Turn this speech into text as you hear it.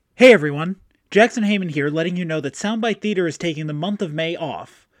Hey everyone, Jackson Heyman here, letting you know that Soundbite Theater is taking the month of May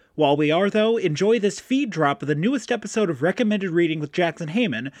off. While we are, though, enjoy this feed drop of the newest episode of Recommended Reading with Jackson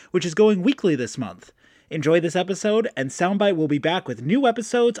Heyman, which is going weekly this month. Enjoy this episode, and Soundbite will be back with new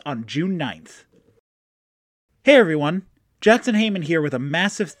episodes on June 9th. Hey everyone, Jackson Heyman here with a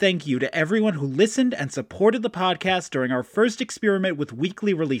massive thank you to everyone who listened and supported the podcast during our first experiment with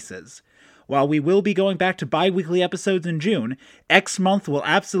weekly releases. While we will be going back to bi-weekly episodes in June, X Month will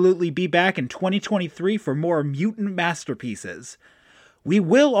absolutely be back in 2023 for more mutant masterpieces. We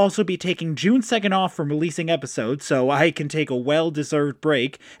will also be taking June 2nd off from releasing episodes, so I can take a well-deserved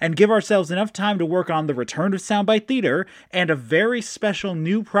break and give ourselves enough time to work on the return of Soundbite Theater and a very special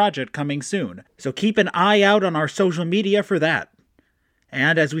new project coming soon. So keep an eye out on our social media for that.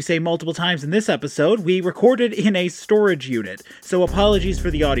 And as we say multiple times in this episode, we recorded in a storage unit, so apologies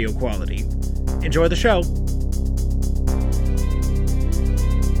for the audio quality. Enjoy the show!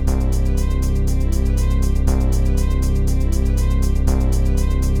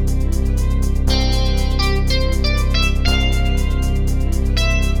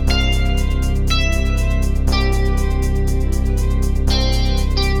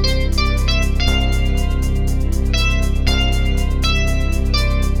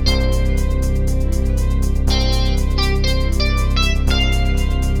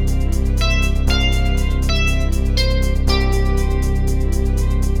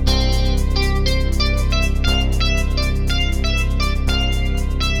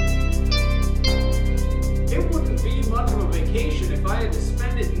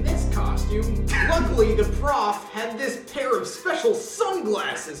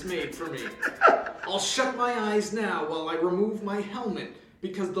 I'll shut my eyes now while I remove my helmet,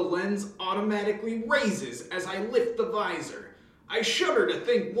 because the lens automatically raises as I lift the visor. I shudder to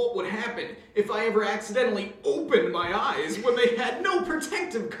think what would happen if I ever accidentally opened my eyes when they had no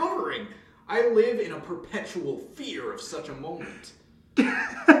protective covering. I live in a perpetual fear of such a moment.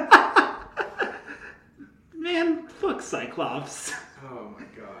 Man, fuck Cyclops. Oh my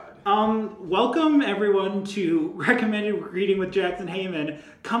god. Welcome everyone to Recommended Reading with Jackson Heyman,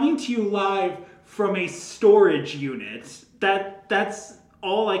 coming to you live from a storage unit. That's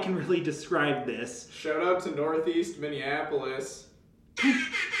all I can really describe this. Shout out to Northeast Minneapolis.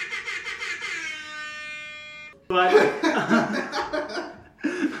 But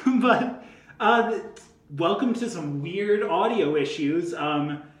welcome to some weird audio issues.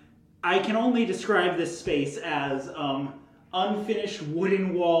 I can only describe this space as unfinished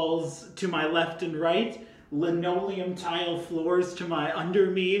wooden walls to my left and right, linoleum tile floors to my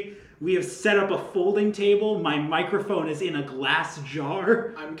under me. We have set up a folding table. My microphone is in a glass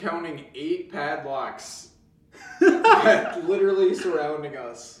jar. I'm counting 8 padlocks literally surrounding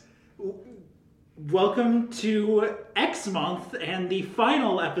us. Welcome to X Month and the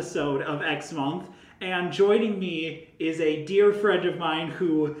final episode of X Month. And joining me is a dear friend of mine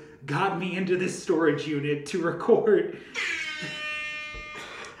who got me into this storage unit to record.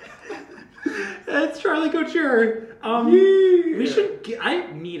 It's Charlie Couture. I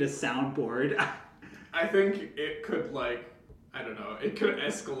need a soundboard. I think it could, it could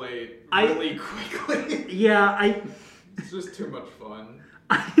escalate really quickly. Yeah, it's just too much fun.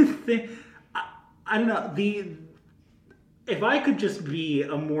 I don't know, if I could just be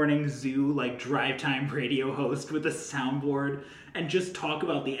a morning zoo, drive time radio host with a soundboard and just talk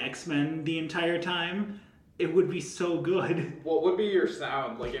about the X-Men the entire time, it would be so good. What would be your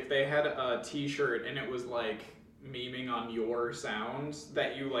sound? If they had a t-shirt and it was memeing on your sounds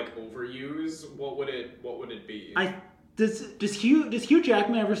that you overuse, what would it be? Does Hugh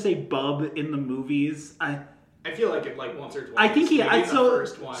Jackman ever say bub in the movies? I feel like it once or twice. I think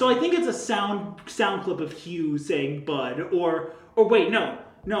first one. So I think it's a sound clip of Hugh saying bud or wait, no.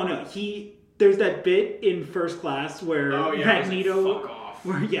 There's that bit in First Class where Magneto, fuck off.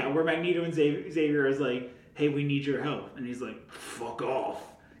 where Magneto and Xavier is like, hey, we need your help, and he's like, fuck off.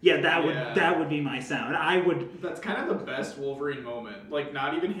 Yeah, that would be my sound. That's kind of the best Wolverine moment.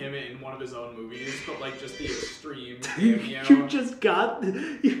 Not even him in one of his own movies, but just the extreme cameo. You just got.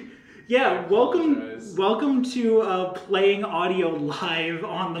 Yeah, welcome to playing audio live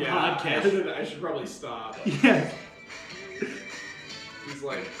on the podcast. I should probably stop. Yes. He's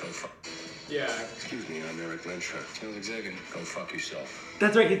yeah. Excuse me, I'm Eric Lensher. Tell Xavier, go fuck yourself.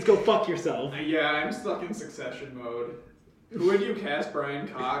 That's right, it's go fuck yourself. Yeah, I'm stuck in Succession mode. Who would you cast Brian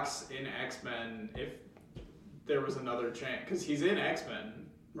Cox in X-Men if there was another chance? Because he's in X-Men,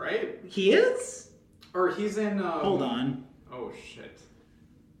 right? He is? Or he's in... Hold on. Oh, shit.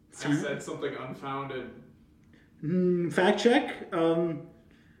 I said something unfounded. Fact check.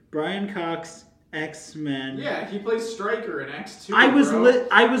 Brian Cox X-Men. Yeah, he plays Stryker in X2.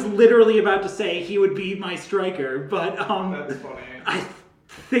 I was literally about to say he would be my Stryker, but That's funny. I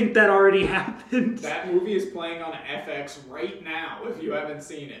think that already happened. That movie is playing on FX right now. If you haven't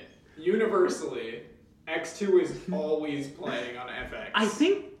seen it, universally, X2 is always playing on FX. I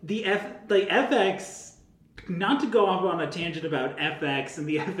think FX. Not to go off on a tangent about FX and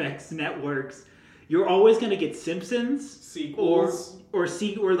the FX networks, you're always going to get Simpsons sequels or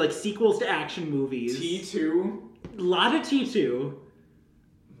like sequels to action movies. T2, a lot of T2.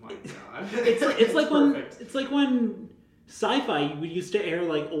 My God, it's like when Sci-Fi we used to air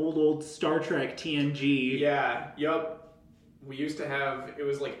like old Star Trek TNG. Yeah, yup. We used to have, it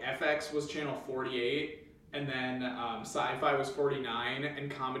was like FX was channel 48. And then Sci-Fi was 49, and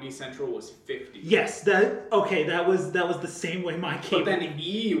Comedy Central was 50. Yes, that was the same way my cable. But then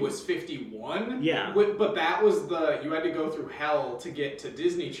E was 51. Yeah. But that was you had to go through hell to get to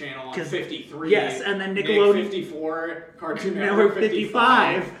Disney Channel on 53. Yes, and then Nickelodeon Nick 54, Cartoon Network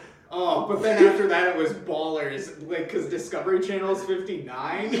 55. Oh, but then after that it was Ballers, like, because Discovery Channel is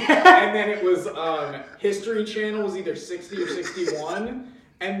 59, and then it was History Channel was either 60 or 61.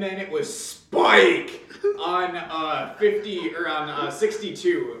 And then it was Spike on 50 or on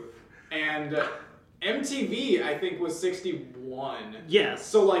 62, and MTV I think was 61. Yes.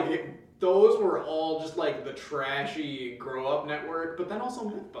 So like those were all just like the trashy grow up network, but then also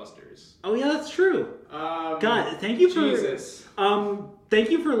MythBusters. Oh yeah, that's true. God, thank you for Jesus.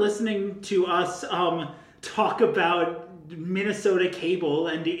 Thank you for listening to us talk about Minnesota cable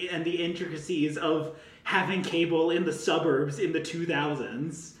and the intricacies of having cable in the suburbs in the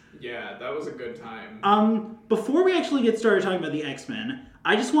 2000s. Yeah, that was a good time. Before we actually get started talking about the X-Men,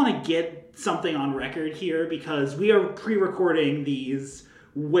 I just want to get something on record here because we are pre-recording these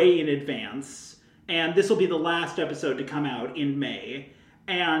way in advance, and this will be the last episode to come out in May.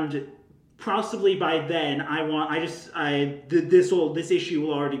 And possibly by then, this issue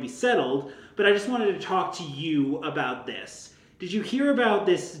will already be settled. But I just wanted to talk to you about this. Did you hear about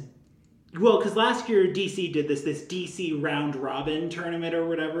this? Well, because last year DC did this DC round robin tournament or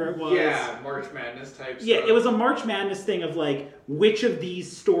whatever it was. Yeah, March Madness type stuff. Yeah, it was a March Madness thing of like which of these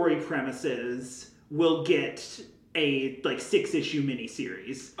story premises will get a like 6-issue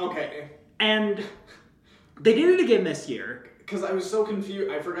miniseries. Okay. And they did it again this year. Because I was so confused,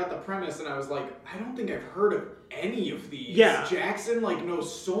 I forgot the premise, and I was like, I don't think I've heard of any of these. Yeah. Jackson like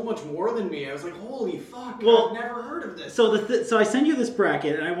knows so much more than me. I was like, holy fuck, well, I've never heard of this. So so I send you this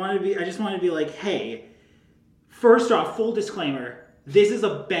bracket, and I just wanted to be like, hey, first off, full disclaimer, this is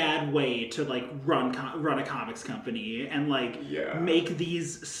a bad way to like run a comics company and like make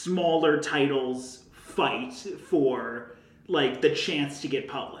these smaller titles fight for like the chance to get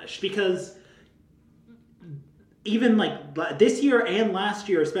published, because even like this year and last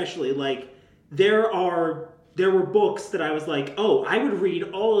year especially, like there were books that I was like, oh, I would read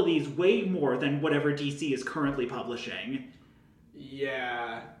all of these way more than whatever DC is currently publishing.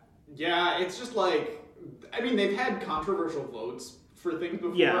 Yeah, it's just like, I mean, they've had controversial votes for things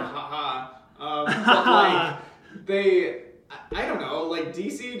before, haha. But like I don't know, like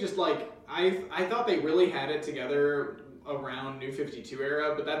DC just like I thought they really had it together around New 52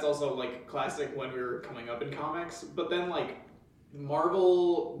 era, but that's also like classic when we were coming up in comics. But then like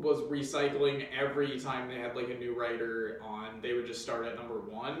Marvel was recycling every time they had like a new writer on, they would just start at number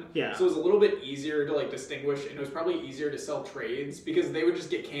 1. Yeah. So it was a little bit easier to like distinguish, and it was probably easier to sell trades because they would just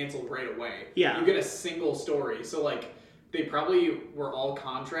get canceled right away. Yeah. You get a single story. So like they probably were all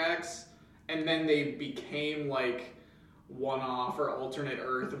contracts, and then they became like one-off or alternate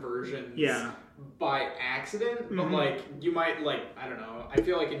Earth versions. Yeah. By accident, but like you might like, I don't know, I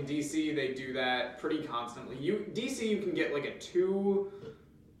feel like in DC they do that pretty constantly. DC you can get like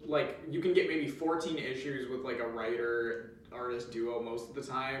you can get maybe 14 issues with like a writer artist duo most of the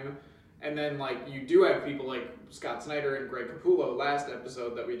time, and then like you do have people like Scott Snyder and Greg Capullo last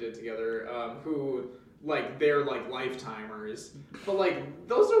episode that we did together, who like they're like lifetimers, but like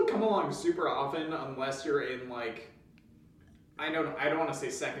those don't come along super often unless you're in like, I don't want to say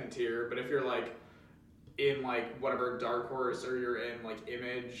second tier, but if you're like in like whatever Dark Horse or you're in like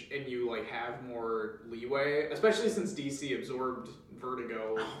Image and you like have more leeway, especially since DC absorbed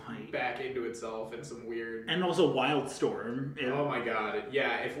Vertigo back into itself in some weird, and also Wildstorm. Oh my god,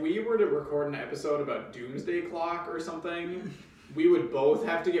 yeah! If we were to record an episode about Doomsday Clock or something, we would both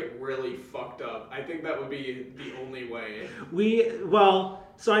have to get really fucked up. I think that would be the only way.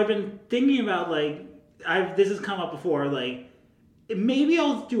 So I've been thinking about like this has come up before, like maybe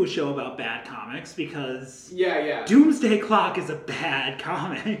I'll do a show about bad comics because Doomsday Clock is a bad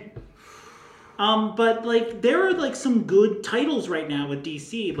comic. But like there are like some good titles right now with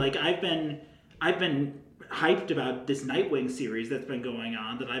DC. Like I've been I've been hyped about this Nightwing series that's been going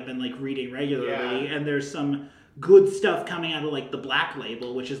on that I've been like reading regularly, and there's some good stuff coming out of like the Black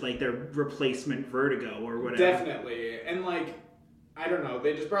Label, which is like their replacement Vertigo or whatever. Definitely. And like, I don't know,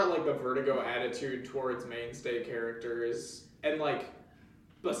 they just brought like the Vertigo attitude towards mainstay characters, and like,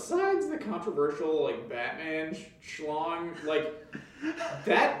 besides the controversial like Batman schlong, like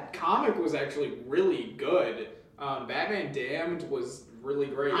that comic was actually really good. Batman Damned was really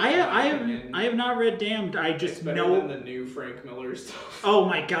great. I have not read Damned. I just it's better know than the new Frank Miller stuff. Oh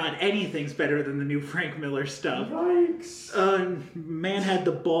my god, anything's better than the new Frank Miller stuff. Yikes. Man had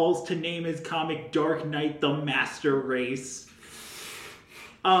the balls to name his comic Dark Knight the Master Race.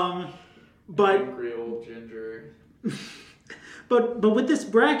 But Angry old ginger. But with this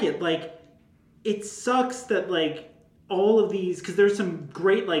bracket, like, it sucks that like all of these, because there's some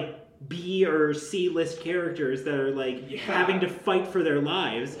great like B or C list characters that are like having to fight for their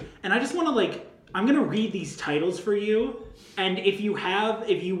lives, and I just want to like, I'm gonna read these titles for you, and if you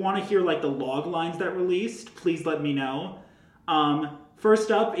want to hear like the log lines that released, please let me know.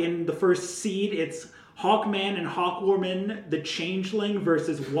 First up in the first seed, it's Hawkman and Hawkwoman, the Changeling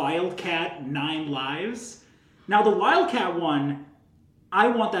versus Wildcat 9 Lives. Now the Wildcat one, I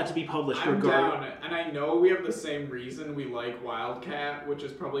want that to be published. I'm down, and I know we have the same reason we like Wildcat, which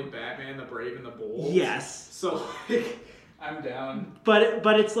is probably Batman, the Brave and the Bold. Yes. So like, I'm down. But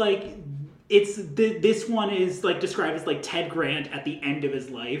it's like, this one is like described as like Ted Grant at the end of his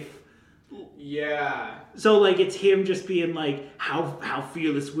life. Yeah. So like it's him just being like, how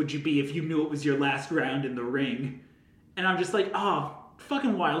fearless would you be if you knew it was your last round in the ring? And I'm just like, oh,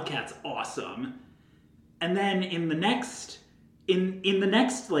 fucking Wildcat's awesome. And then in the next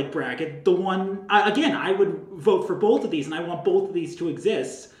like bracket, the one again, I would vote for both of these, and I want both of these to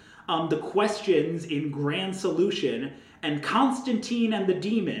exist. The Questions in Grand Solution and Constantine and the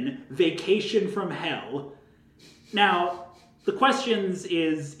Demon, Vacation from Hell. Now, The Questions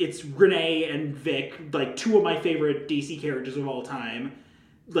it's Renee and Vic, like two of my favorite DC characters of all time,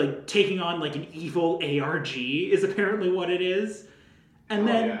 like taking on like an evil ARG is apparently what it is. And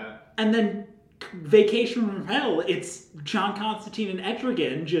then Vacation from Hell, it's John Constantine and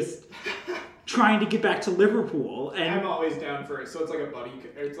Etrigan just trying to get back to Liverpool. And I'm always down for it. So it's like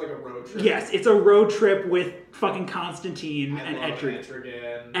it's like a road trip. Yes, it's a road trip with fucking Constantine and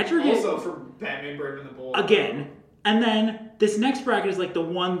Etrigan. Etrigan. Also for Batman, Brave and the Bold. Again. And then this next bracket is like the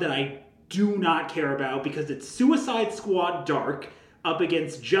one that I do not care about because it's Suicide Squad Dark up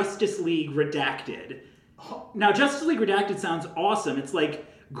against Justice League Redacted. Now, Justice League Redacted sounds awesome. It's like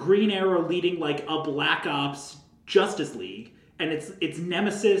Green Arrow leading like a Black Ops Justice League, and it's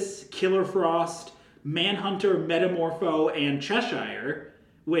Nemesis, Killer Frost, Manhunter, Metamorpho, and Cheshire,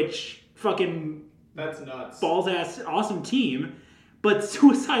 which fucking that's nuts. Balls ass awesome team. But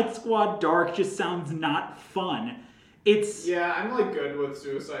Suicide Squad Dark just sounds not fun. I'm like good with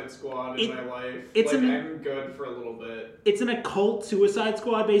Suicide Squad in my life. I'm good for a little bit. It's an occult Suicide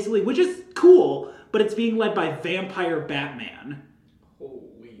Squad basically, which is cool, but it's being led by Vampire Batman.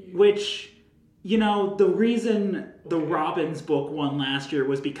 Which, you know, the reason the Robbins book won last year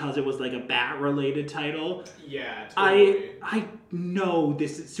was because it was like a Bat-related title. Yeah, totally. I know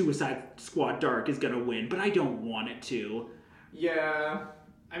this Suicide Squad Dark is going to win, but I don't want it to. Yeah.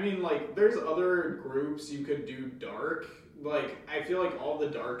 I mean, like, there's other groups you could do Dark. Like, I feel like all the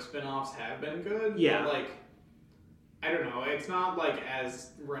Dark spin-offs have been good. Yeah. But, like, I don't know. It's not, like,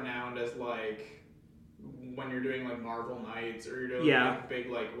 as renowned as, like, when you're doing like Marvel Knights or you're doing like big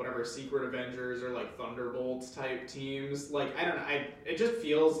like whatever Secret Avengers or like Thunderbolts type teams. Like I don't know, it just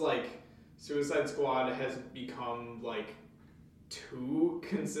feels like Suicide Squad has become like too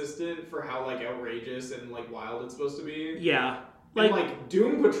consistent for how like outrageous and like wild it's supposed to be. Yeah. Like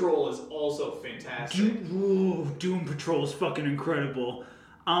Doom Patrol is also fantastic. Doom Patrol is fucking incredible.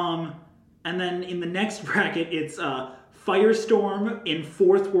 And then in the next bracket it's Firestorm in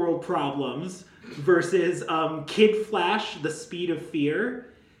Fourth World Problems versus Kid Flash, The Speed of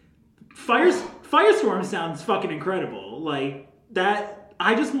Fear. Firestorm sounds fucking incredible. Like, that,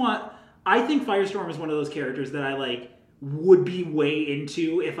 I think Firestorm is one of those characters that I, like, would be way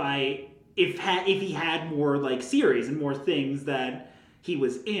into if he had more, like, series and more things that he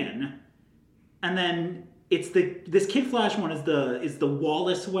was in. And then it's this Kid Flash one is the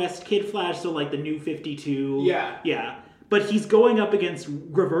Wallace West Kid Flash, so, like, the New 52. Yeah. Yeah. But he's going up against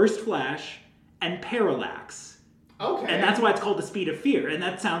Reverse Flash and Parallax. Okay. And that's why it's called The Speed of Fear, and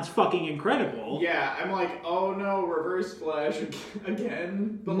that sounds fucking incredible. Yeah, I'm like, oh no, Reverse Flash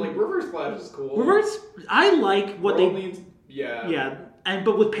again? But like, Reverse Flash is cool. I like what World needs, Yeah,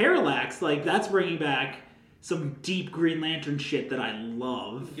 but with Parallax, like, that's bringing back some deep Green Lantern shit that I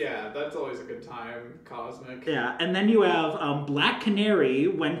love. Yeah, that's always a good time, Cosmic. Yeah, and then you have Black Canary,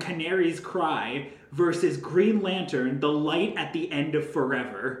 When Canaries Cry, versus Green Lantern, The Light at the End of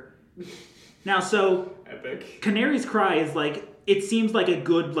Forever. Now, so... Epic. Canaries Cry is like... It seems like a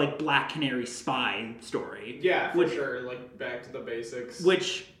good, like, Black Canary spy story. Yeah, for sure. Like, back to the basics.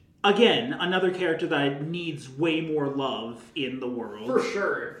 Which... Again, another character that needs way more love in the world. For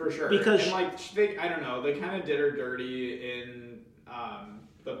sure. Because and like I don't know, they kind of did her dirty in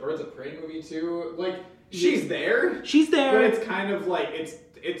the Birds of Prey movie too. Like she's there, but it's kind of like it's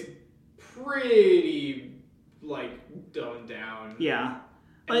pretty like dumbed down. Yeah,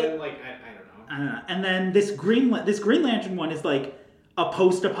 and then like I don't know. And then this Green Lantern one is like a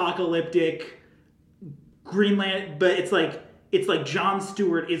post-apocalyptic Green Lantern, but it's like John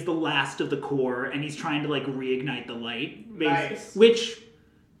Stewart is the last of the Corps, and he's trying to, like, reignite the light. Nice. Which,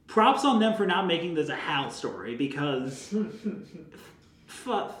 props on them for not making this a Hal story, because...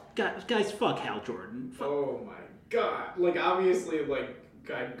 guys, fuck Hal Jordan. Fuck. Oh my god. Like, obviously, like,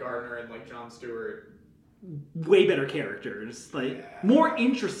 Guy Gardner and, like, John Stewart... Way better characters. Like, more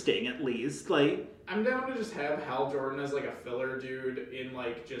interesting, at least. Like... I'm down to just have Hal Jordan as, like, a filler dude in,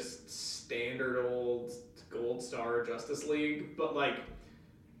 like, just standard old... Gold Star Justice League, but like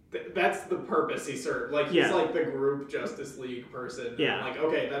that's the purpose he served. Like he's like the group Justice League person. Yeah. I'm like,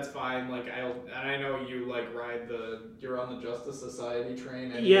 okay, that's fine. Like I know you like you're on the Justice Society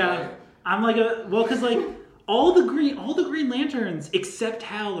train. Anyway. Yeah, I'm like because like all the Green Lanterns except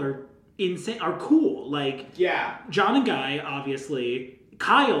Hal are insane, are cool. Like John and Guy, obviously.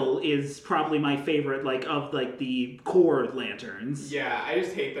 Kyle is probably my favorite, like, of, like, the core Lanterns. Yeah, I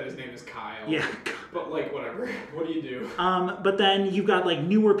just hate that his name is Kyle. Yeah. But, like, whatever. What do you do? But then you've got, like,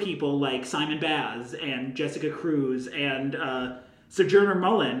 newer people like Simon Baz and Jessica Cruz and Sojourner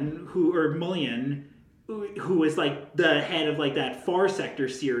Mullion, who is, like, the head of, like, that Far Sector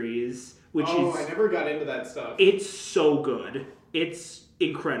series, which is... I never got into that stuff. It's so good. It's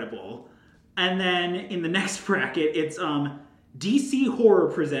incredible. And then in the next bracket, it's, DC Horror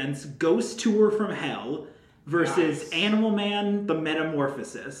presents Ghost Tour from Hell versus Animal Man: The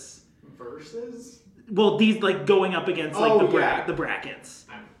Metamorphosis. Versus? Well, these like going up against like the brackets.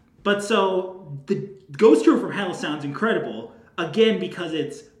 But so the Ghost Tour from Hell sounds incredible again because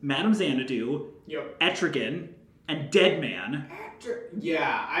it's Madame Xanadu, Etrigan, and Deadman.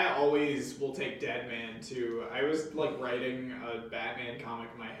 Yeah, I always will take Deadman too. I was like writing a Batman comic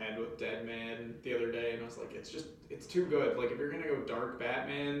in my head with Deadman the other day, and I was like, it's too good. Like if you're gonna go dark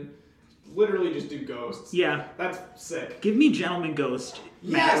Batman, literally just do ghosts. Yeah, that's sick. Give me Gentleman Ghost.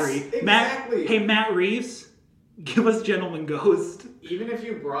 Yes, exactly. Matt Reeves, give us Gentleman Ghost. Even if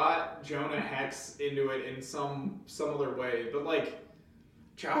you brought Jonah Hex into it in some other way, but like.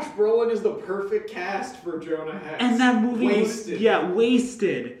 Josh Brolin is the perfect cast for Jonah Hex. And that movie wasted.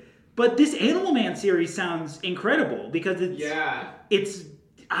 Wasted. But this Animal Man series sounds incredible because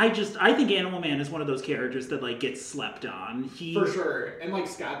I think Animal Man is one of those characters that like gets slept on. For sure. And like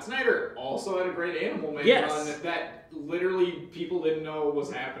Scott Snyder also had a great Animal Man run that literally people didn't know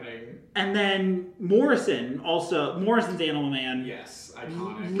was happening. And then Morrison's Animal Man. Yes,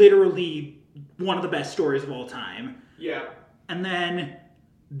 iconic. Literally one of the best stories of all time. Yeah. And then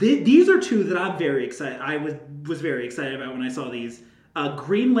these are two that I'm very excited. I was very excited about when I saw these.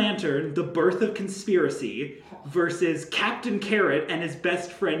 Green Lantern: The Birth of Conspiracy versus Captain Carrot and his best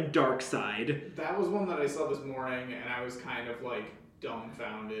friend Darkseid. That was one that I saw this morning, and I was kind of like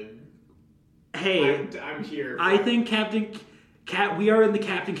dumbfounded. Hey, I'm here. I think we are in the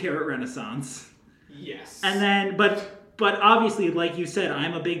Captain Carrot Renaissance. Yes. And then, but obviously, like you said,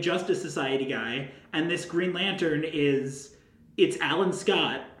 I'm a big Justice Society guy, and this Green Lantern it's Alan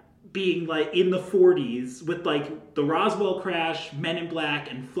Scott being like in the 40s with like the Roswell crash, Men in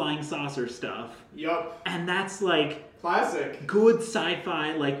Black, and flying saucer stuff. Yup. And that's like classic. Good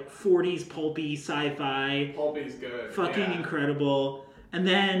sci-fi, like 40s pulpy sci-fi. Pulpy's good. Fucking incredible. And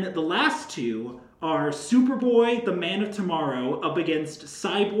then the last two are Superboy, the Man of Tomorrow, up against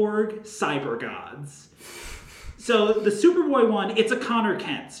Cyborg, Cyber Gods. So the Superboy one, it's a Connor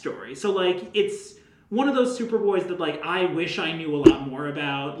Kent story. So like it's one of those Superboys that like I wish I knew a lot more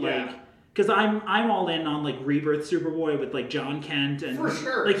about, like because I'm all in on like Rebirth Superboy with like John Kent and for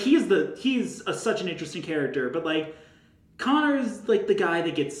sure. Like he's such an interesting character, but like Connor's like the guy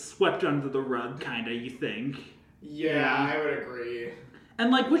that gets swept under the rug, kind of. You think? Yeah, I would agree.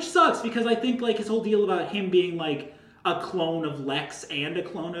 And like, which sucks because I think like his whole deal about him being like a clone of Lex and a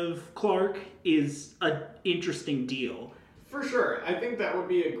clone of Clark is an interesting deal. For sure. I think that would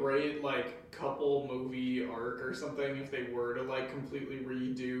be a great, like, couple movie arc or something if they were to, like, completely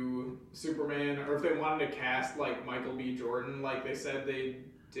redo Superman, or if they wanted to cast, like, Michael B. Jordan like they said they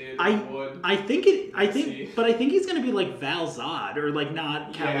did would. I think he's gonna be like Val Zod, or like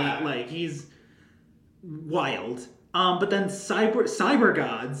not Kal-El, like he's wild. But then Cyber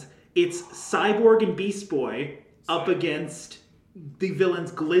Gods, it's Cyborg and Beast Boy up against the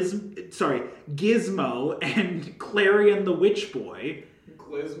villains Gizmo and Clarion the Witch Boy.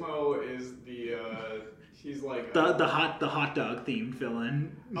 Gizmo is he's like the hot dog themed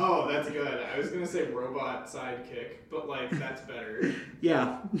villain. Oh, that's good. I was gonna say robot sidekick, but like that's better.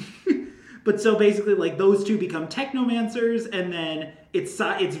 Yeah. But so basically, like, those two become Technomancers, and then it's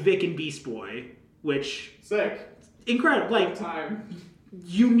Vic and Beast Boy, which sick, incredible. Like, time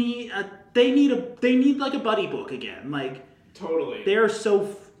you need they need like a buddy book again. Like, totally,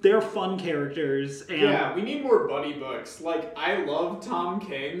 they're fun characters. And yeah, we need more buddy books. Like, I love Tom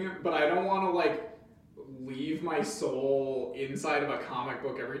King, but I don't want to like leave my soul inside of a comic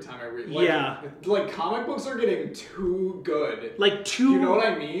book every time I read. Like comic books are getting too good. You know what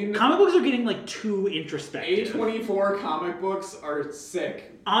I mean? Comic books are getting like too introspective. A24 comic books are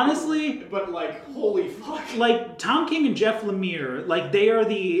sick. Honestly, but like, holy fuck. Like, Tom King and Jeff Lemire, like, they are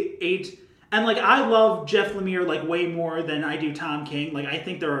the and like, I love Jeff Lemire like way more than I do Tom King. Like, I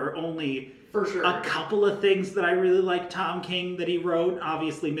think there are only for sure a couple of things that I really like Tom King that he wrote.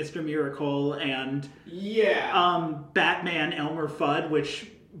 Obviously, Mr. Miracle and Batman Elmer Fudd,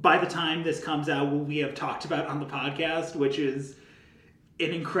 which by the time this comes out, we have talked about on the podcast, which is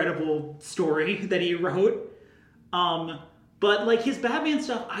an incredible story that he wrote. But like, his Batman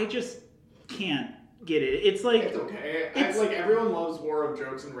stuff, I just can't get it. It's like, it's okay. It's like, everyone loves War of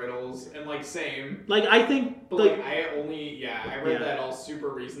Jokes and Riddles, and like, same. Like, I think, but like I read that all super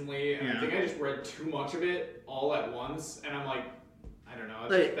recently, and I think I just read too much of it all at once, and I'm like, I don't know,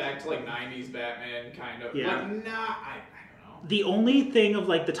 it's just back to like 90s Batman kind of. Yeah. Like, I don't know. The only thing of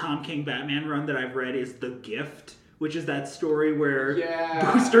like the Tom King Batman run that I've read is The Gift, which is that story where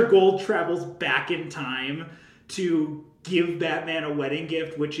Booster Gold travels back in time to give Batman a wedding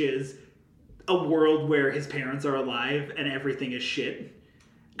gift, which is a world where his parents are alive and everything is shit.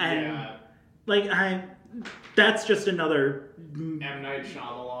 And like, that's just another M. Night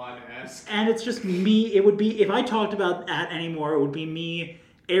Shyamalan-esque. And it's just me. It would be, if I talked about that anymore, it would be me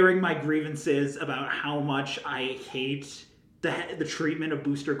airing my grievances about how much I hate the treatment of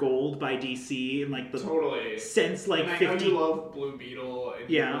Booster Gold by DC, and like the since like and I 50. know you love Blue Beetle, and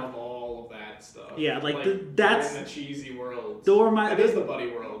you love all of that stuff. Yeah, like that's in the cheesy world. That is the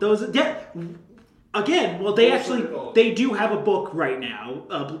buddy world. Again, well, they do have a book right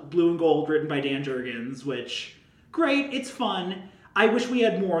now, Blue and Gold, written by Dan Jurgens, which, great, it's fun. I wish we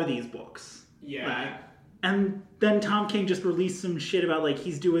had more of these books. Yeah. And then Tom King just released some shit about, like,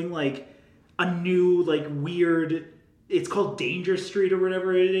 he's doing, like, a new, like, weird, it's called Danger Street or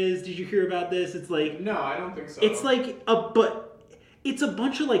whatever it is. Did you hear about this? It's like... No, I don't think so. It's like it's a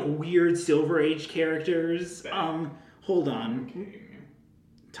bunch of, like, weird Silver Age characters. Hold on.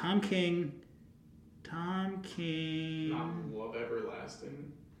 Tom King... Not Love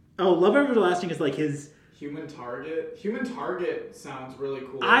Everlasting. Oh, Love Everlasting is like his... Human Target. Human Target sounds really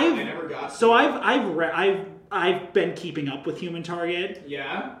cool. I never got. So I've been keeping up with Human Target.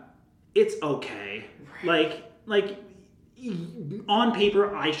 Yeah. It's okay. Right. Like on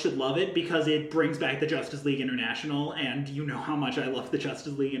paper, I should love it because it brings back the Justice League International, and you know how much I love the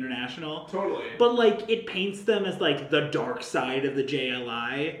Justice League International. Totally. But like, it paints them as like the dark side of the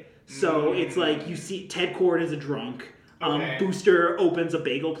JLI. So it's like, you see Ted Kord is a drunk. Booster opens a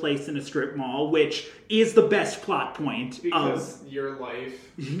bagel place in a strip mall, which is the best plot point. Because your life.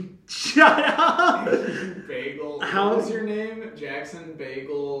 Shut up! Bagel. What was your name? Jackson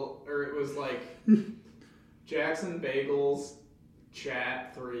Bagel, or it was like Jackson Bagels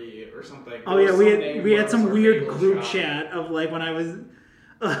Chat 3 or something. Oh yeah, we had some weird group chat of like when I was.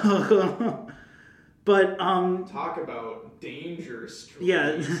 But talk about Danger Street.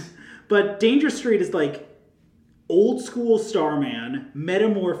 Yeah, but Danger Street is like old school Starman,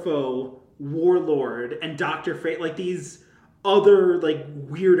 Metamorpho, Warlord, and Dr. Fate, like these other like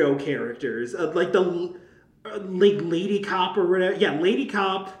weirdo characters, like the like Lady Cop or whatever. Yeah, Lady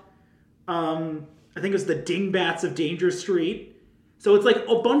Cop. I think it was the Dingbats of Danger Street. So it's like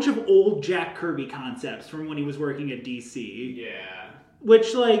a bunch of old Jack Kirby concepts from when he was working at DC. Yeah.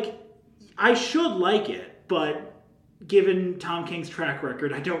 Which, like, I should like it, but given Tom King's track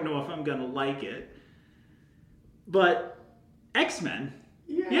record, I don't know if I'm gonna like it. But X-Men.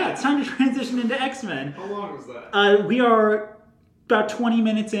 Yeah, it's time to transition into X-Men. How long was that? We are about 20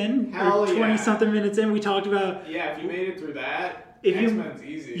 minutes in, Hell or 20 yeah. something minutes in, we talked about Yeah, if you made it through that, If you- X-Men's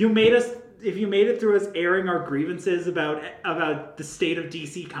easy. if you made it through us airing our grievances about the state of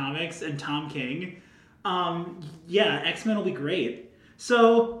DC Comics and Tom King, yeah, X-Men will be great.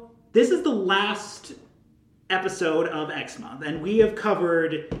 So this is the last episode of X Month, and we have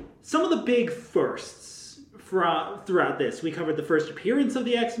covered some of the big firsts throughout this. We covered the first appearance of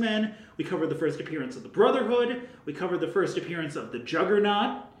the X-Men, we covered the first appearance of the Brotherhood, we covered the first appearance of the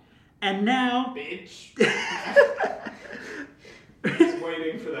Juggernaut, and now... Bitch. Just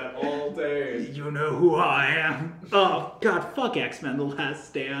waiting for that all day. You know who I am. Oh God, fuck X-Men: The Last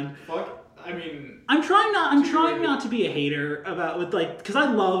Stand. Fuck. I mean, I'm trying not to be a hater because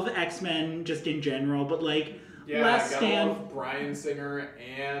I love X-Men just in general, but yeah, Last I Stand. love Bryan Singer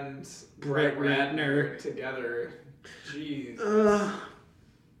and Brett Ratner together. Jeez.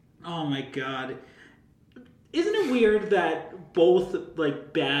 Oh my God. Isn't it weird that both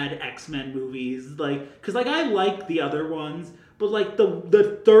bad X-Men movies because I like the other ones, but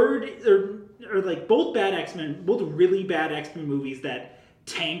the third or both bad X-Men, both really bad X-Men movies that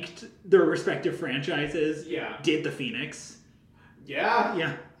tanked their respective franchises, Yeah. did the Phoenix.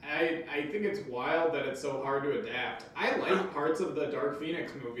 Yeah. I think it's wild that it's so hard to adapt. I like parts of the Dark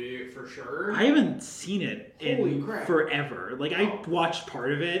Phoenix movie for sure. I haven't seen it Holy in crap. forever. I watched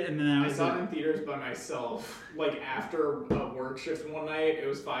part of it and then I I was saw it in theaters by myself. After a work shift one night, it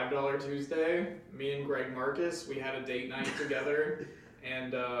was $5 Tuesday. Me and Greg Marcus, we had a date night together.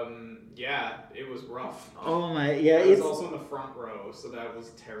 And yeah, it was rough. oh my, yeah, I was it's also in the front row, so that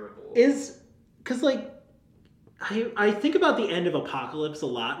was terrible. because I think about the end of Apocalypse a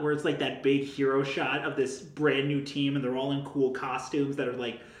lot, where it's that big hero shot of this brand new team and they're all in cool costumes that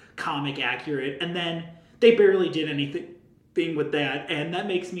are comic accurate, and then they barely did anything with that, and that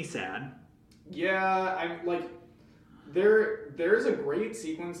makes me sad. Yeah, I'm there's a great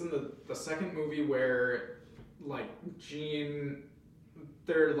sequence in the second movie where Jean,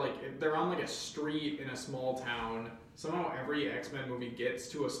 they're on a street in a small town. Somehow every X-Men movie gets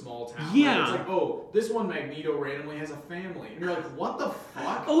to a small town. Yeah. It's oh, this one Magneto randomly has a family. And you're what the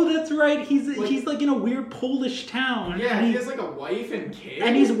fuck? Oh, that's right. He's in a weird Polish town. Yeah, and he has a wife and kid.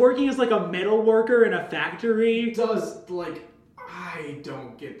 and he's working as a metal worker in a factory. He does I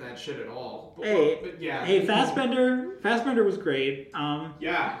don't get that shit at all. But yeah. Hey, Fassbender was great.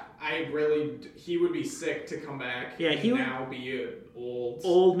 Yeah, he would be sick to come back. Yeah, he would now be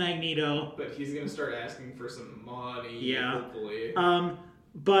old Magneto. But he's gonna start asking for some money. Yeah. Hopefully.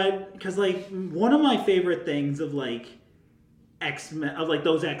 But because one of my favorite things of X-Men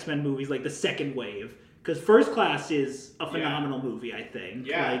those X-Men movies, the second wave, because First Class is a phenomenal movie. I think.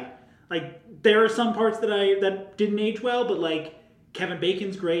 Yeah. There are some parts that didn't age well, but Kevin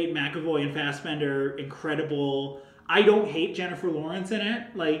Bacon's great, McAvoy and Fassbender incredible. I don't hate Jennifer Lawrence in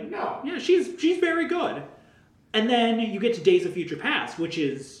it. No. Yeah, she's very good. And then you get to Days of Future Past, which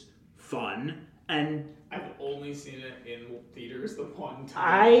is fun, and I've only seen it in theaters the one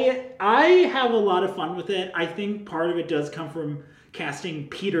time. I have a lot of fun with it. I think part of it does come from casting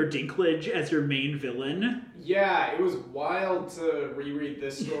Peter Dinklage as your main villain. Yeah, it was wild to reread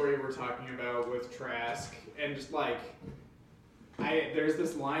this story we're talking about with Trask, and just there's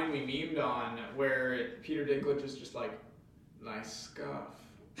this line we memed on where Peter Dinklage is just nice scuff,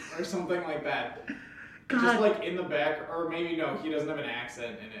 or something like that. God. Just in the back, or maybe no, he doesn't have an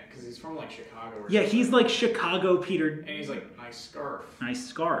accent in it because he's from Chicago. Or Yeah, something. he's Chicago Peter. And he's nice scarf. Nice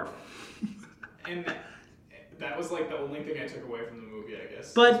scarf. And that was the only thing I took away from the movie, I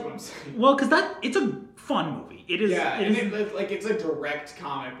guess. But That's what I'm saying. well, because it's a fun movie. It is. Yeah, it and is, it's a direct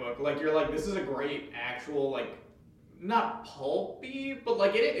comic book. You're this is a great actual not pulpy, but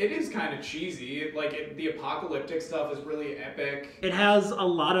it is kind of cheesy. The apocalyptic stuff is really epic. It has a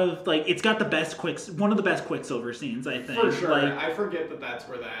lot of it's got one of the best Quicksilver scenes, I think. For sure, I forget that's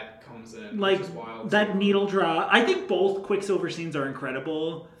where that comes in. Which is wild. That needle drop. I think both Quicksilver scenes are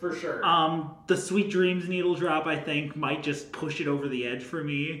incredible. For sure. The Sweet Dreams needle drop, I think, might just push it over the edge for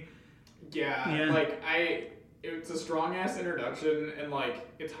me. Yeah. It's a strong ass introduction, and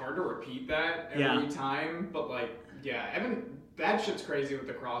it's hard to repeat that every time. But that shit's crazy with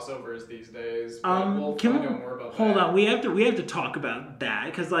the crossovers these days. But we'll find out more about that. Hold on, we have to talk about that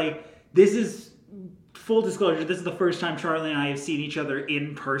because this is full disclosure. This is the first time Charlie and I have seen each other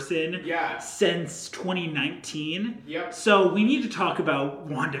in person. Yeah. Since 2019. Yep. So we need to talk about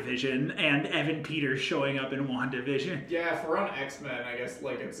WandaVision and Evan Peters showing up in WandaVision. Yeah, if we're on X-Men, I guess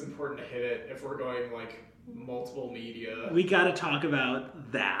it's important to hit it if we're going multiple media. We got to talk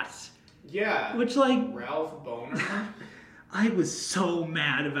about that. Yeah. Which Ralph Boner. I was so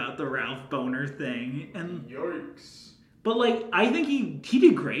mad about the Ralph Boner thing, and Yikes. But like, I think he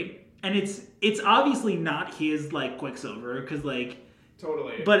did great, and it's obviously not his like Quicksilver because like.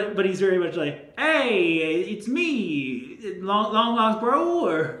 Totally. But he's very much like, hey, it's me, long lost bro,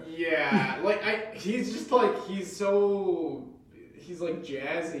 or yeah, like he's just like he's like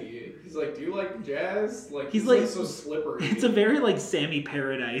jazzy. He's like, do you like jazz? Like he's like so slippery. It's a very like Sammy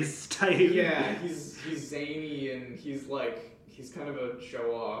Paradise type. Yeah, he's zany and he's kind of a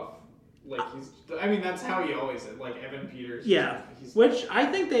show off. Like I mean that's how he always is. Like Evan Peters. Yeah, which I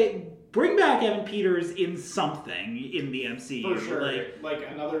think they bring back Evan Peters in something in the MCU. For sure. Like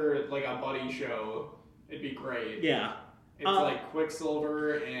another like a buddy show. It'd be great. Yeah. It's like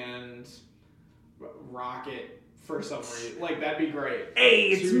Quicksilver and Rocket for some reason. Like that'd be great. Hey,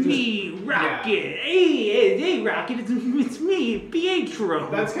 it's me, Rocket. Yeah. Hey, Rocket. It's me, Pietro.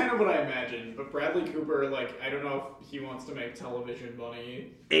 That's kind of what I imagined. But Bradley Cooper, like, I don't know if he wants to make television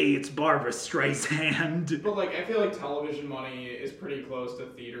money. Hey, it's Barbra Streisand. But like, I feel like television money is pretty close to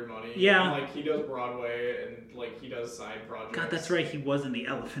theater money. Yeah. And, like he does Broadway and like he does side projects. God, that's right. He was in The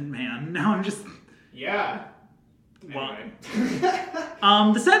Elephant Man. Now I'm just. Yeah. Anyway.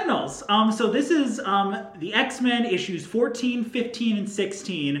 The Sentinels. So this is the X-Men issues 14, 15, and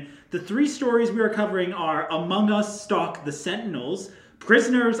 16. The three stories we are covering are Among Us Stalk the Sentinels,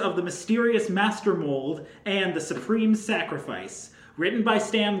 Prisoners of the Mysterious Master Mold, and The Supreme Sacrifice. Written by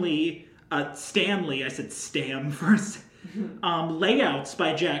Stan Lee. I said Stam first. Layouts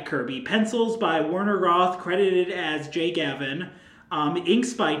by Jack Kirby. Pencils by Werner Roth, credited as Jay Gavin.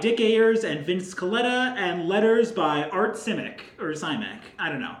 Inks by Dick Ayers and Vince Coletta, and letters by Art Simic, or Simek. I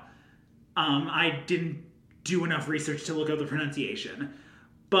don't know. I didn't do enough research to look up the pronunciation.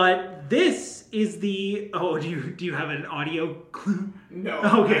 But this is the... Oh, do you have an audio clue? No.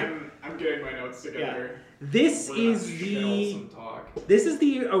 Okay. I'm getting my notes together. Yeah. This is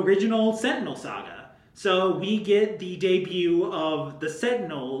the original Sentinel saga. So we get the debut of the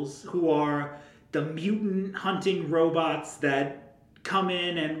Sentinels, who are the mutant hunting robots that come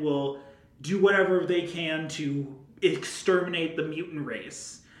in and will do whatever they can to exterminate the mutant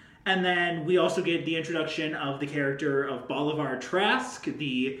race. And then we also get the introduction of the character of Bolivar Trask,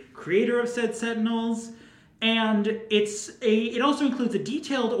 the creator of said Sentinels. And it also includes a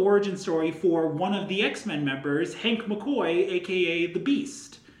detailed origin story for one of the X-Men members, Hank McCoy, aka the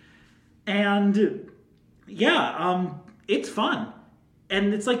Beast. And yeah, it's fun.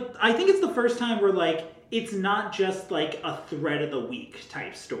 And it's like, I think it's the first time where like, it's not just like a thread of the week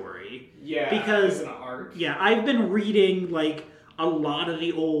type story. Yeah, because it's an arc. Yeah, I've been reading like a lot of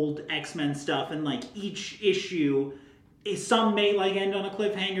the old X-Men stuff, and like each issue, some may like end on a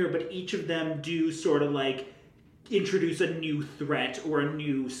cliffhanger, but each of them do sort of like introduce a new threat or a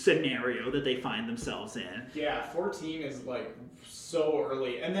new scenario that they find themselves in. Yeah, 14 is like so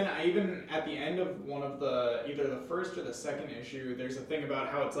early. And then I even, at the end of one of either the first or the second issue, there's a thing about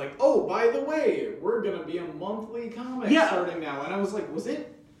how it's like, oh, by the way, we're going to be a monthly comic starting now. And I was like, was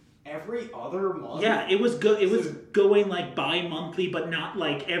it every other month? Yeah, it was going like bi-monthly, but not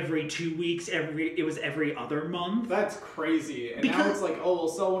like every 2 weeks. It was every other month. That's crazy. And now it's like, oh, we'll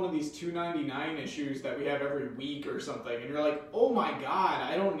sell one of these $2.99 issues that we have every week or something. And you're like, oh my god,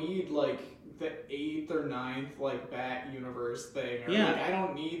 I don't need like the 8th or 9th like Bat Universe thing. Or, like, I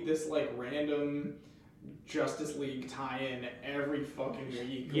don't need this like random Justice League tie-in every fucking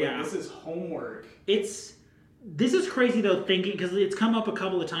week. Yeah. Like, this is homework. This is crazy though, thinking, because it's come up a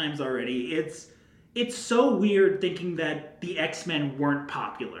couple of times already. It's so weird thinking that the X-Men weren't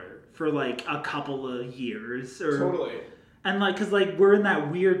popular for like a couple of years. Totally. And like, because like we're in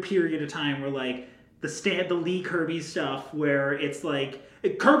that weird period of time where like the Lee Kirby stuff, where it's like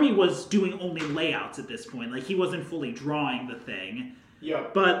Kirby was doing only layouts at this point. Like he wasn't fully drawing the thing. Yeah.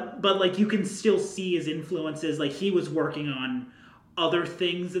 But like you can still see his influences. Like he was working on other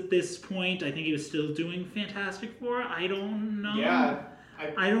things at this point. I think he was still doing Fantastic Four. I don't know. Yeah.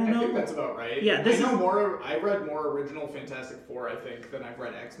 I don't know. I think that's about right. Yeah, I read more original Fantastic Four, I think, than I've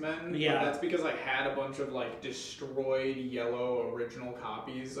read X-Men. Yeah. But that's because I had a bunch of like destroyed yellow original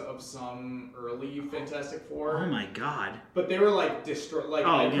copies of some early Fantastic Four. Oh my god. But they were like destroyed. Like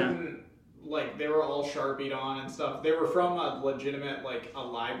I couldn't. Like they were all Sharpied on and stuff. They were from a legitimate like a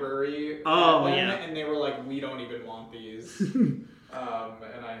library. Oh yeah. And they were like, we don't even want these. And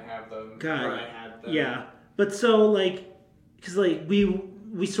I have them. God. Or I had them. Yeah. But so like, because like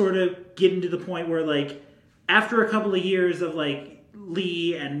we sort of get into the point where like after a couple of years of like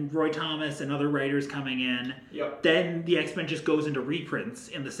Lee and Roy Thomas and other writers coming in, then the X-Men just goes into reprints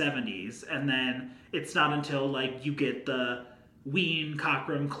in the 70s, and then it's not until like you get the Ween,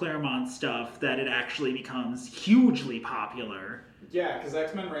 Cockrum, Claremont stuff that it actually becomes hugely popular. Yeah, because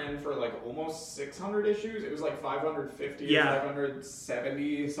X-Men ran for like almost 600 issues. It was like 550 Yeah. or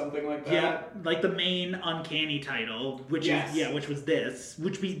 570, something like that. Yeah, like the main Uncanny title, which Yes.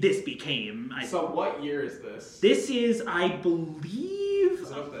 this became. So what year is this? This is, I believe.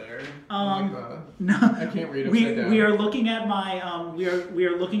 Is it up there? No, I can't read upside down. we are looking at my we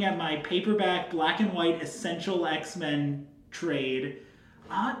are looking at my paperback black and white Essential X-Men trade.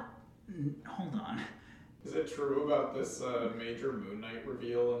 Hold on. Is it true about this major Moon Knight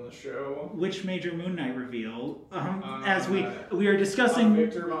reveal in the show? Which major Moon Knight reveal? As we are discussing A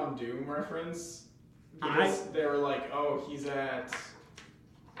Victor Von Doom reference. Because they were like, oh, he's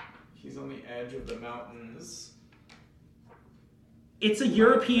on the edge of the mountains. It's a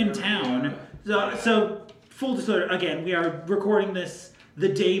European town. So full disclosure, again, we are recording this the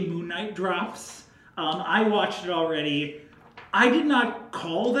day Moon Knight drops. I watched it already. I did not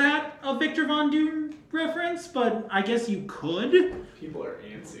call that a Victor Von Doom reference, but I guess you could. People are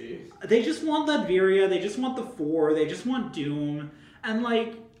antsy. They just want Latveria, they just want the Four, they just want Doom. And,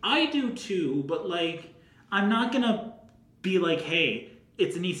 like, I do too, but, like, I'm not gonna be like, hey,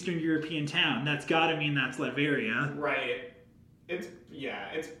 it's an Eastern European town. That's gotta mean that's Latveria. Right.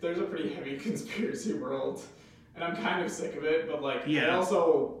 There's a pretty heavy conspiracy world. And I'm kind of sick of it, but, like, I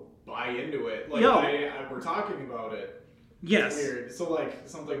also buy into it. Like, we're talking about it. Yes. It's weird. So, like,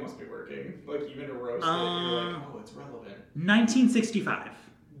 something must be working. Like, even to roast it, you're like, oh, it's relevant. 1965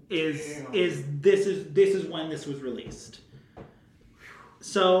 this is when this was released.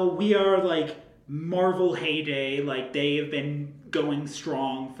 So we are like Marvel heyday, like they have been going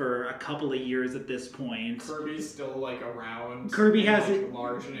strong for a couple of years at this point. Kirby's still like around. Kirby hasn't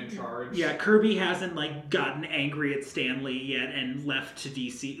large and in charge. Yeah, Kirby hasn't like gotten angry at Stan Lee yet and left for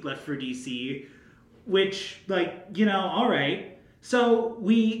DC. Which, like, you know, all right. So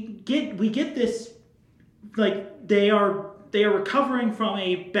we get this, like, they are recovering from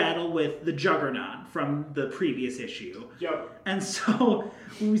a battle with the Juggernaut from the previous issue. Yep. And so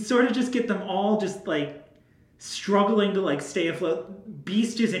we sort of just get them all just like struggling to like stay afloat.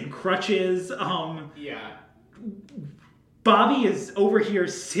 Beast is in crutches. Yeah. Bobby is over here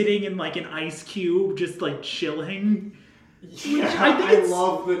sitting in like an ice cube, just like chilling. Yeah, I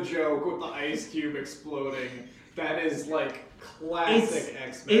love the joke with the ice cube exploding. That is like classic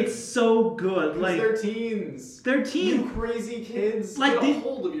X-Men. It's so good. Like they're teens. You crazy kids. Like get a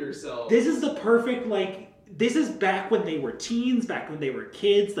hold of yourself. This is the perfect like. This is back when they were teens, back when they were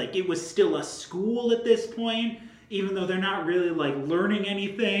kids. Like it was still a school at this point, even though they're not really like learning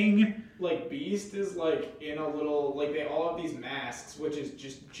anything. Like Beast is like in a little like they all have these masks, which is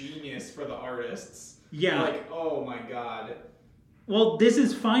just genius for the artists. Yeah. Like, oh my god. Well, this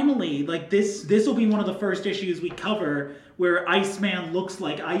is finally, like, this will be one of the first issues we cover where Iceman looks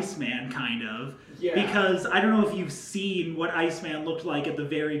like Iceman, kind of. Yeah. Because I don't know if you've seen what Iceman looked like at the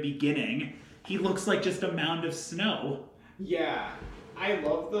very beginning. He looks like just a mound of snow. Yeah. I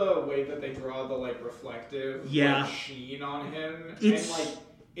love the way that they draw the, like, reflective like, sheen on him. And, like,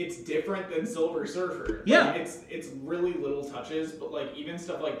 it's different than Silver Surfer. Yeah. Like, it's really little touches, but like even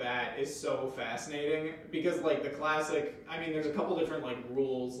stuff like that is so fascinating because like the classic, I mean there's a couple different like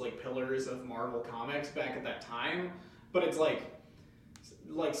rules, like pillars of Marvel Comics back at that time, but it's like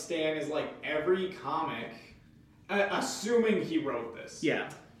Stan is like every comic, assuming he wrote this. Yeah.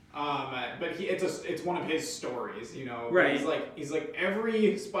 But it's one of his stories, you know. Right. He's like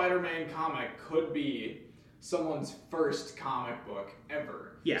every Spider-Man comic could be someone's first comic book ever.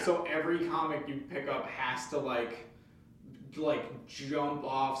 Yeah. So every comic you pick up has to like jump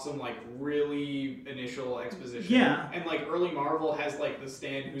off some like really initial exposition. Yeah. And like early Marvel has like the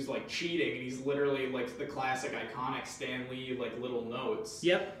Stan who's like cheating and he's literally like the classic iconic Stan Lee like little notes.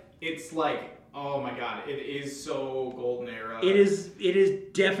 Yep. It's like, oh my god, it is so golden era. It is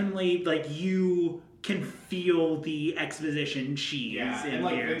definitely like you can feel the exposition cheese in and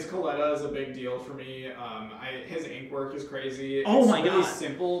here. Vince Colletta is a big deal for me. His ink work is crazy. Oh my god, it's really god,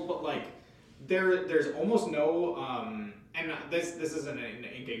 simple, but like there's almost no and this isn't an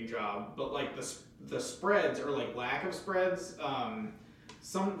inking job, but like the spreads or like lack of spreads.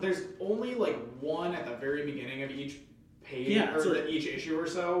 There's only like one at the very beginning of each page each issue or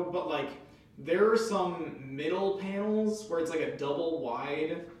so, but like there are some middle panels where it's like a double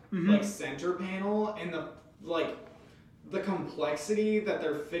wide. Like center panel and the complexity that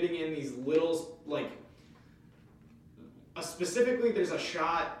they're fitting in these little like specifically there's a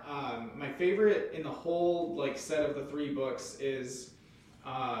shot my favorite in the whole like set of the 3 books is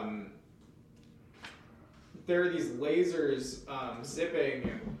there are these lasers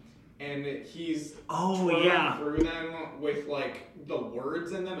zipping and he's Oh, torn yeah. through them with like the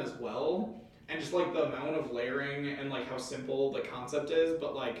words in them as well, and just like the amount of layering and like how simple the concept is.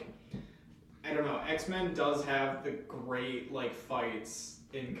 But like, I don't know, X-Men does have the great like fights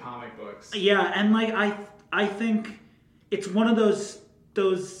in comic books. Yeah, and like I think it's one of those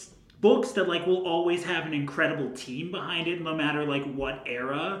books that like will always have an incredible team behind it, no matter like what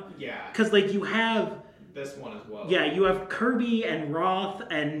era. Yeah, Because like you have this one as well. Yeah, you have Kirby and Roth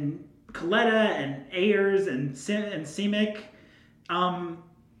and Coletta and Ayers and Simic.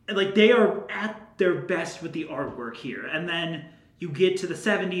 Like they are at their best with the artwork here, and then you get to the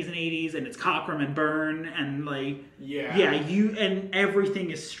 70s and 80s, and it's Cockrum and Byrne, and like and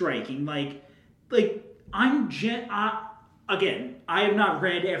everything is striking. Like again, I have not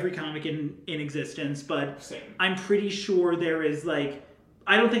read every comic in existence, but Same. I'm pretty sure there is like.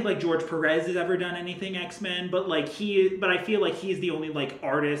 I don't think like George Perez has ever done anything X-Men, but I feel like he's the only like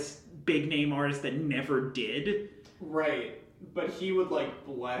big name artist that never did. Right. But he would like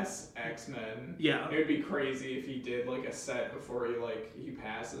bless X-Men. Yeah. It would be crazy if he did like a set before he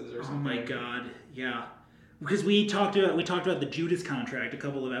passes or something. Oh my god, yeah. Because we talked about the Judas Contract a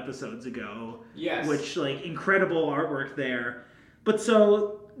couple of episodes ago. Yes. Which like incredible artwork there. But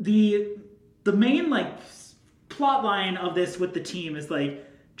so the main like plot line of this with the team is like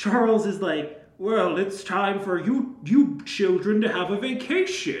Charles is like, well, it's time for you children to have a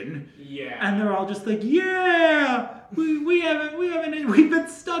vacation. Yeah. And they're all just like, yeah, we've been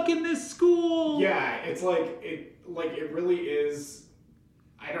stuck in this school. Yeah, it's like it really is.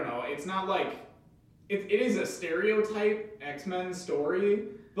 I don't know. It's not like it is a stereotype X-Men story,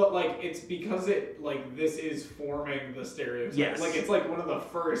 but like it's because this is forming the stereotype. Yes. Like it's like one of the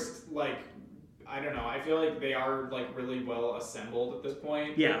first like. I don't know. I feel like they are like really well assembled at this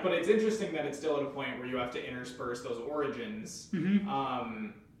point. Yeah. But it's interesting that it's still at a point where you have to intersperse those origins. Mm-hmm.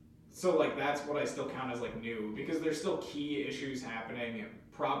 So like that's what I still count as like new, because there's still key issues happening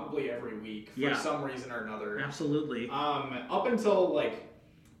probably every week for some reason or another. Absolutely. Up until like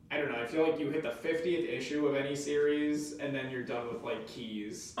I don't know. I feel like you hit the 50th issue of any series, and then you're done with like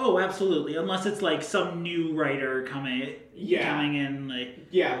keys. Oh, absolutely. Unless it's like some new writer coming in, like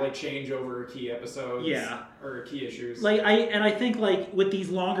like change over key episodes. Yeah. Or key issues. Like I think like with these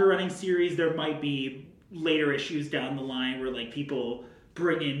longer running series, there might be later issues down the line where like people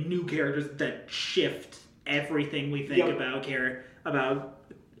bring in new characters that shift everything we think about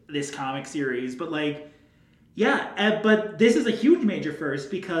this comic series. But like. Yeah, but this is a huge major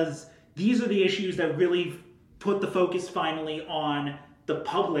first because these are the issues that really put the focus finally on the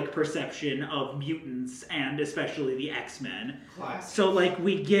public perception of mutants and especially the X-Men. Classic. So like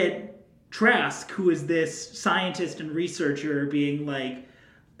we get Trask, who is this scientist and researcher, being like,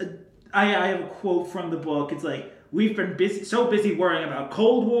 I have a quote from the book. It's like, we've been so busy worrying about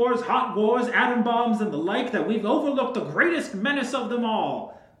Cold Wars, Hot Wars, atom bombs, and the like that we've overlooked the greatest menace of them all.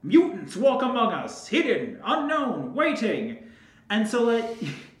 Mutants walk among us, hidden, unknown, waiting. And so, like...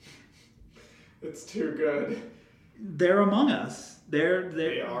 It's too good. They're among us. They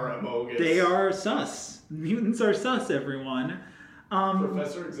are amogus. They are sus. Mutants are sus, everyone.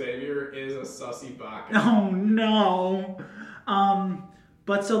 Professor Xavier is a sussy baka. Oh, no.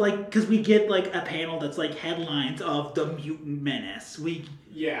 But so, like, because we get, like, a panel that's, like, headlines of the mutant menace. We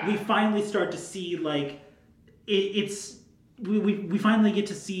finally start to see, like, we finally get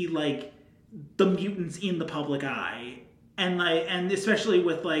to see like the mutants in the public eye, and especially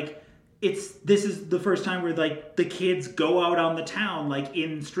with like this is the first time where like the kids go out on the town like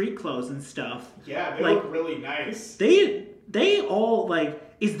in street clothes and stuff. Yeah, they like, look really nice. They all like,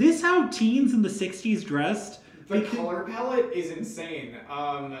 is this how teens in the 60s dressed? The color palette is insane.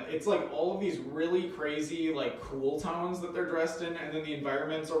 It's like all of these really crazy like cool tones that they're dressed in, and then the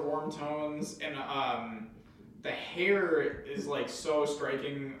environments are warm tones, and the hair is like so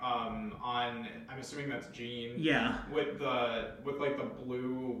striking on I'm assuming that's Jean. Yeah. With like the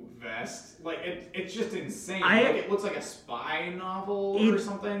blue vest. Like it's just insane. It looks like a spy novel or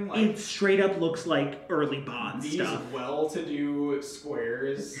something. Like it straight up looks like early Bond stuff. These well-to-do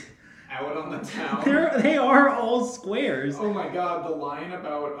squares out on the town. They are all squares. Oh my god, the line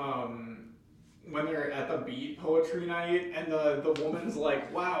about when they're at the beat poetry night, and the woman's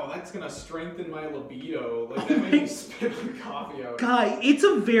like, wow, that's gonna strengthen my libido. Like, that made me spit the coffee out. God, it's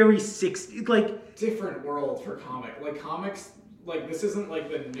a very 60s, like... different world for comic. Like, comics, like, this isn't like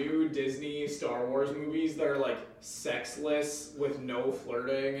the new Disney Star Wars movies that are, like, sexless with no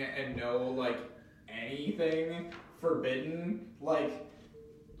flirting and no, like, anything forbidden. Like,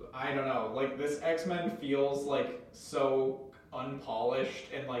 I don't know. Like, this X-Men feels, like, so unpolished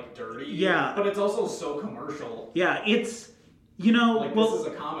and like dirty, yeah, but it's also so commercial. Yeah, it's You know, Like, well, this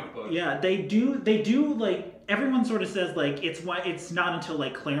is a comic book. yeah, they do like everyone sort of says like it's not until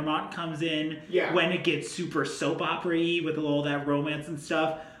like Claremont comes in Yeah. when it gets super soap opera-y with all that romance and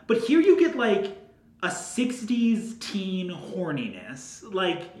stuff. But here you get like a 60s teen horniness.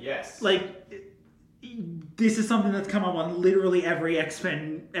 Yes. Like this is something that's come up on literally every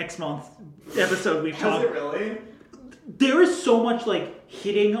X-Men X-Month episode we've Has talked. it really? There is so much like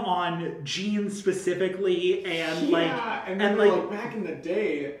hitting on Jean specifically and Yeah, and then like back in the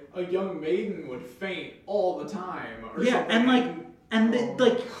day, a young maiden would faint all the time. Or yeah, something. and Oh.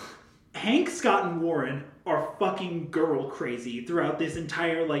 like Hank, Scott, and Warren are fucking girl crazy throughout this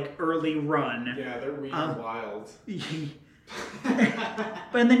entire like early run. Yeah, they're weird and wild.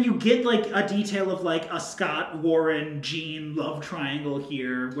 And then you get like a detail of like a Scott, Warren, Jean love triangle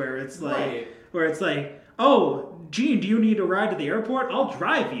here, where it's like, oh, Jean, do you need a ride to the airport? I'll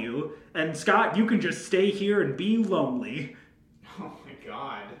drive you. And Scott, you can just stay here and be lonely. Oh my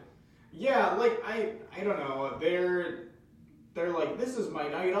god. Yeah, like I don't know. They're like, this is my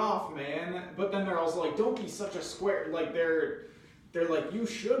night off, man. But then they're also like, don't be such a square. Like they're like, you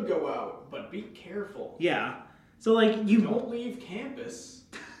should go out, but be careful. Yeah. So like don't leave campus.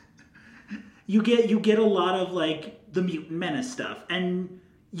 You get a lot of like the Mutant Menace stuff, and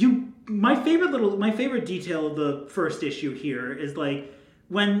my favorite detail of the first issue here is like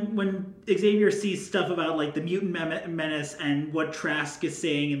when Xavier sees stuff about like the Mutant Menace and what Trask is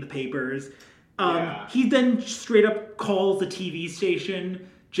saying in the papers. He then straight up calls the TV station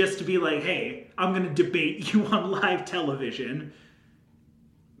just to be like, hey, I'm gonna debate you on live television.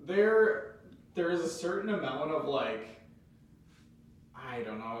 There is a certain amount of like, I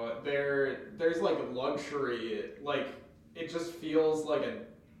don't know, there's like luxury, like it just feels like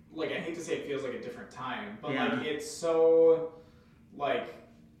I hate to say it feels like a different time, but like it's so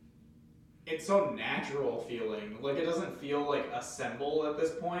natural feeling, like it doesn't feel like assembled at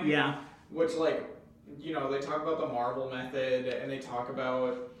this point. Yeah. Which like, you know, they talk about the Marvel method and they talk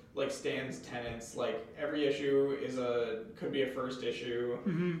about like Stan's tenets, like every issue could be a first issue.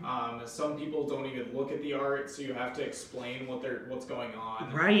 Mm-hmm. Some people don't even look at the art, so you have to explain what's going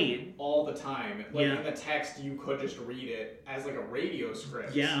on. Right. All the time. Like in the text, you could just read it as like a radio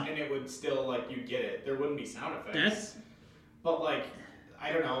script. Yeah. And it would still like you get it. There wouldn't be sound effects. That's. But like,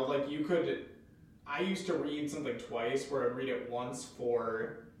 I don't know. Like you could. I used to read something twice, where I'd read it once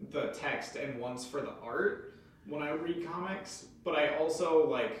for the text and once for the art when I read comics. But I also,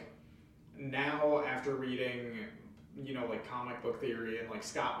 like, now after reading, you know, like comic book theory and like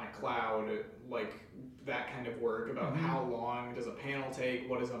Scott McCloud, like that kind of work about how long does a panel take,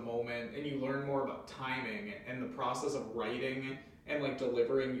 what is a moment, and you learn more about timing and the process of writing and like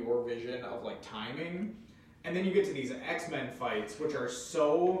delivering your vision of like timing. And then you get to these X-Men fights, which are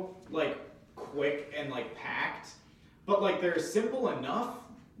so like quick and like packed, but like they're simple enough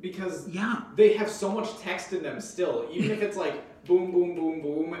because they have so much text in them still, even if it's like boom, boom, boom,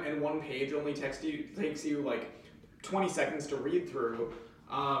 boom, and one page only takes you like 20 seconds to read through.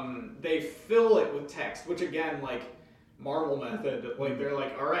 They fill it with text, which again, like Marvel method, like they're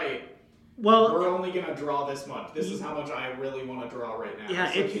like, all right, well, we're only gonna draw this much. This is how much I really want to draw right now.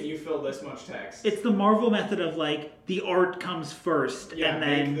 Yeah, so can you fill this much text? It's the Marvel method of like the art comes first, and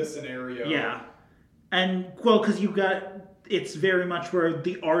then make the scenario. Yeah, and well, because it's very much where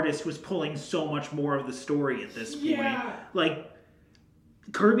the artist was pulling so much more of the story at this point. Yeah. Like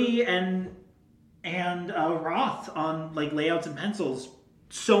Kirby and Roth on like layouts and pencils,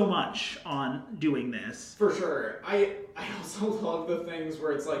 so much on doing this. For sure. I also love the things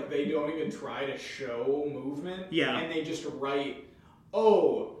where it's like they don't even try to show movement. Yeah. And they just write,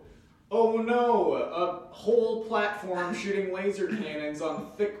 oh no, a whole platform shooting laser cannons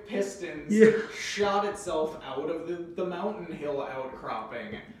on thick pistons shot itself out of the mountain hill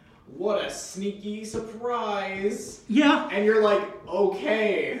outcropping. What a sneaky surprise. Yeah. And you're like,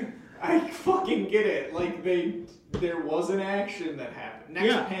 okay, I fucking get it. Like there was an action that happened.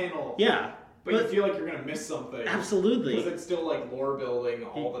 Next panel. Yeah. But you feel like you're gonna miss something. Absolutely. Because it's still like lore building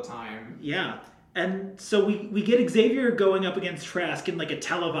all the time. Yeah. And so we get Xavier going up against Trask in like a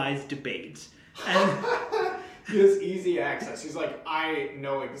televised debate. And he has easy access. He's like, I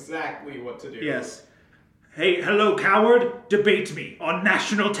know exactly what to do. Yes. Hey, hello, coward. Debate me on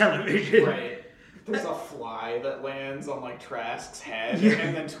national television. Right. There's a fly that lands on like Trask's head,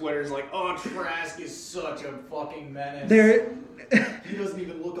 and then Twitter's like, "Oh, Trask is such a fucking menace. He doesn't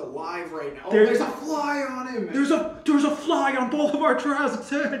even look alive right now. Oh, there's a fly on him. There's a fly on both of our Trask's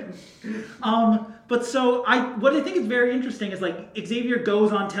head." But so what I think is very interesting is like Xavier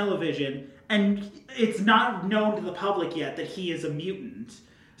goes on television, and it's not known to the public yet that he is a mutant.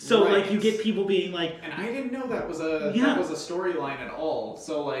 So Right. like you get people being like, And I didn't know that was Yeah. a storyline at all.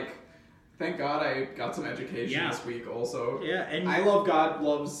 So like, thank God I got some education Yeah. this week. Also, yeah, and I love God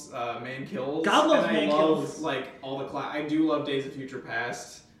Loves Man Kills. God Loves and Man I love, Kills. like all the I do love Days of Future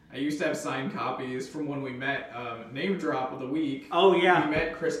Past. I used to have signed copies from when we met. Name drop of the week. oh yeah, We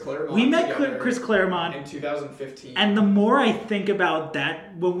met Chris Claremont. we met together Chris Claremont, in 2015. and the more I think about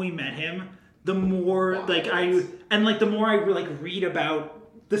that when we met him, the more Wow. like the more I like read about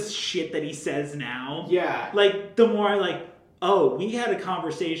the shit that he says now. yeah, Like the more I like, oh, we had a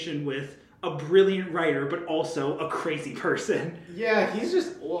conversation with a brilliant writer, but also a crazy person. yeah, he's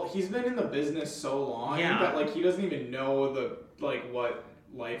been in the business so long Yeah. that like he doesn't even know what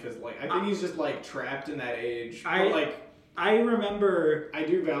life is like. I think he's just like trapped in that age. I- But like I remember, I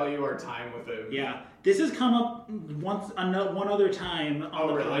do value our time with him. yeah, this has come up one other time on Oh,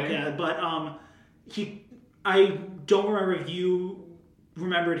 the really? podcast, but I don't remember if you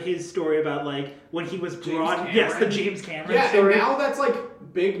remembered his story about like when he was brought. Cameron? Yes, the James Cameron Yeah, story. and now that's like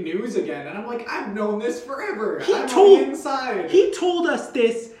big news again, and I'm like, I've known this forever. He I'm told- on the inside. He told us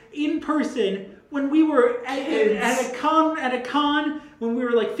this in person when we were at Kids. a con when we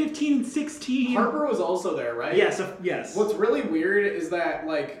were like 15 and 16. Harper was also there, right? Yes, yes. What's really weird is that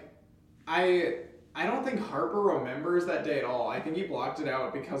like I don't think Harper remembers that day at all. I think he blocked it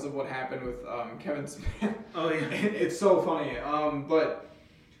out because of what happened with Kevin Smith. Oh yeah. It's so funny. But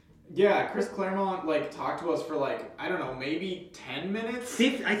yeah, Chris Claremont like talked to us for like I don't know, maybe 10 minutes. I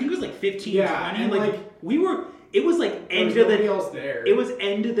think it was like 15, Yeah, 20. and, Like we were. It was like There was end of nobody the. else there. It was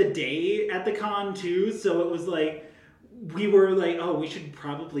end of the day at the con too, so it was like we were like, oh, we should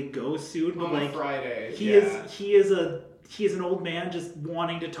probably go soon, but on like a Friday. he yeah. is an old man just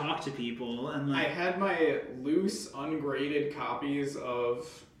wanting to talk to people and I like had my loose, ungraded copies of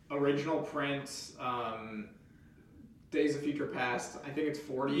original print Days of Future Past. I think it's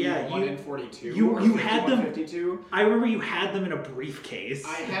 41 Yeah, and 42. you or had 51, them- 52. I remember you had them in a briefcase.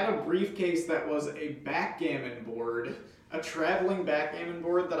 I had a briefcase that was a backgammon board, a traveling backgammon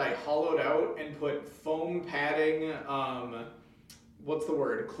board that I hollowed out and put foam padding, what's the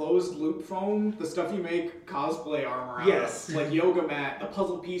word? Closed loop foam? The stuff you make cosplay armor out Yes. of. Like yoga mat, the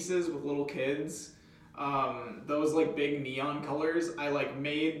puzzle pieces with little kids. Those like big neon colors. I like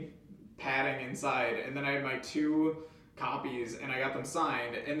made padding inside, and then I had my 2 copies and I got them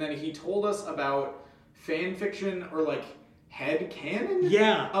signed, and then he told us about fan fiction or like head canon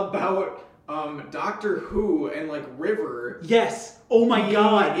Yeah. about Doctor Who and like River Yes. Oh my being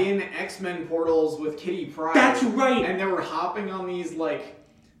god. in X-Men portals with Kitty Pryde. That's right. And they were hopping on these like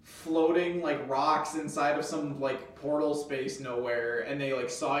floating like rocks inside of some like portal space nowhere, and they like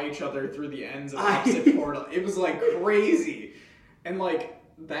saw each other through the ends of opposite portal. It was like crazy. And like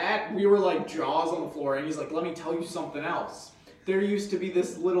that, we were like jaws on the floor, and he's like, let me tell you something else. There used to be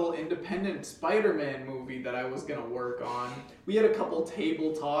this little independent Spider-Man movie that I was gonna work on. We had a couple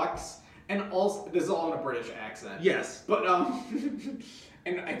table talks, and also this is all in a British accent. Yes. But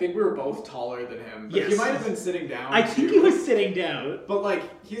and I think we were both taller than him. But he Yes. might have been sitting down. I think too. he was sitting down. But like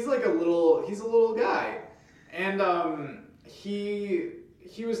he's a little guy, and he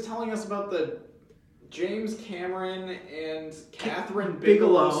was telling us about the James Cameron and Catherine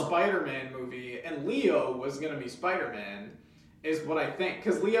Bigelow Bigelow. Spider-Man movie, and Leo was gonna be Spider-Man, is what I think,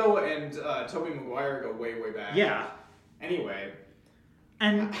 because Leo and Tobey Maguire go way back. Yeah. Anyway,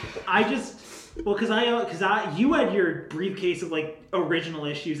 And I just because you had your briefcase of like original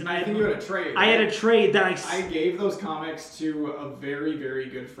issues, and I think you had a trade. I had a trade that I gave those comics to a very, very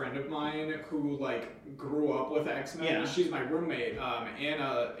good friend of mine who like grew up with X-Men. Yeah. She's my roommate,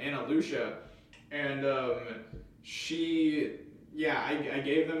 Anna Lucia, and I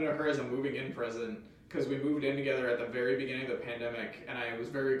gave them to her as a moving in present because we moved in together at the very beginning of the pandemic, and I was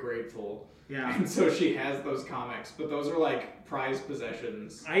very grateful. Yeah. And so she has those comics, but those are like prized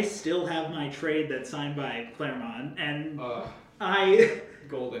possessions. I still have my trade that's signed by Claremont, and Uh,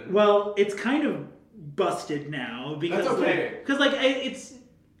 golden. well, it's kind of busted now because That's okay.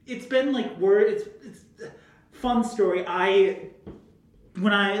 it's been like it's fun story.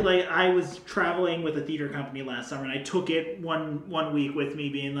 When I was traveling with a theater company last summer, and I took it one week with me,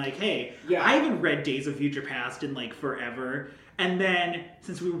 being like, hey, Yeah. I haven't read Days of Future Past in like forever. And then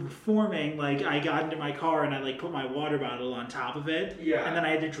since we were performing, like I got into my car and I like put my water bottle on top of it. Yeah. And then I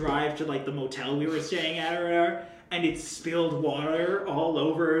had to drive to like the motel we were staying at or whatever, and it spilled water all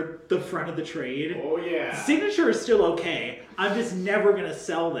over the front of the trade. Oh yeah. Signature is still okay. I'm just never gonna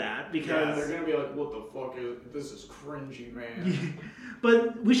sell that Yeah, because. they're gonna be like, what the fuck is this? Is cringy, man.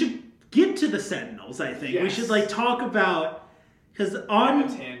 But we should get to the Sentinels. I think we Yes. should like talk about because On on a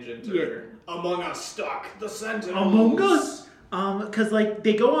tangent or Among Us stuck the Sentinels. Among Us. Because like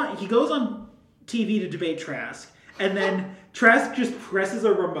he goes on TV to debate Trask, and then Trask just presses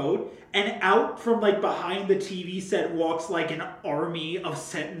a remote, and out from like behind the TV set walks like an army of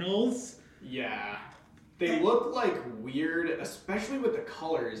Sentinels. Yeah. They look like weird, especially with the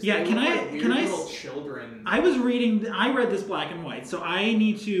colors. Yeah, they can look I- like weird can I little s- children. I read this black and white, so I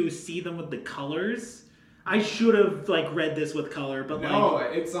need to see them with the colors. I should have like read this with color, but No,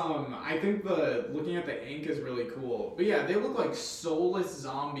 like it's I think looking at the ink is really cool. But yeah, they look like soulless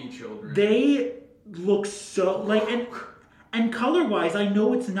zombie children. they look so like and color wise, I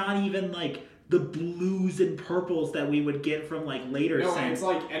know it's not even like the blues and purples that we would get from like later. No, Sen- it's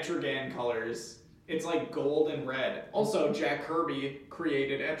like Etrigan colors. It's like gold and red. Also, Jack Kirby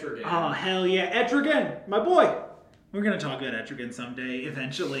created Etrigan. Oh hell yeah, Etrigan, my boy. We're gonna talk about Etrigan someday.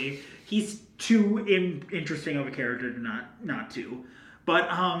 Eventually, he's too interesting of a character to not to. But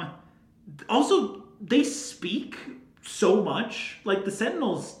also they speak so much. Like the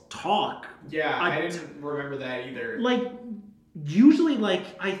Sentinels talk. Yeah, I didn't remember that either. Like usually, like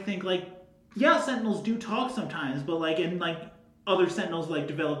I think like yeah, Sentinels do talk sometimes, but like and like other Sentinels like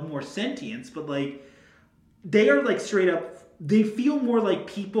develop more sentience, but like they are like straight up. They feel more like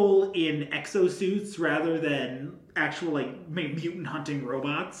people in exosuits rather than actual like mutant hunting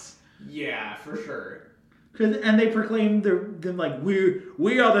robots. Yeah, for sure. And they proclaim them like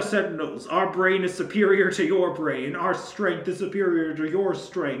we are the Sentinels. Our brain is superior to your brain. Our strength is superior to your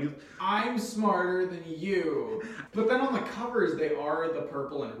strength. I'm smarter than you. But then on the covers, they are the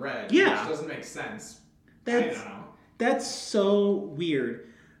purple and red. Yeah. Which doesn't make sense. I That's don't know. that's so weird.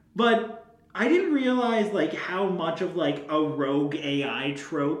 But I didn't realize like how much of like a rogue AI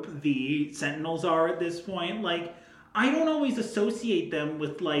trope the Sentinels are at this point. Like I don't always associate them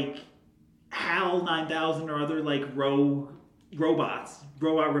with like HAL 9000 or other like rogue robot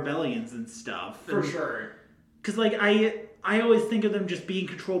rebellions and stuff. For sure. Because like I always think of them just being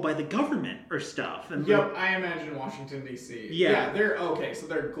controlled by the government or stuff. And Yep, I imagine Washington, D.C. Yeah. They're okay, so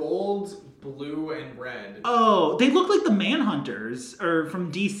they're gold, blue, and red. oh, they look like the Manhunters or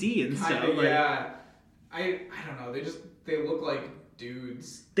from DC and stuff. Kinda, Like, yeah. I don't know, they look like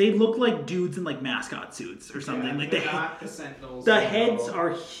dudes. they look like dudes in like mascot suits or something. Yeah, like they're they not the Sentinels. the they heads know. are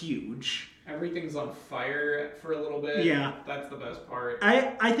huge. Everything's on fire for a little bit. Yeah. That's the best part.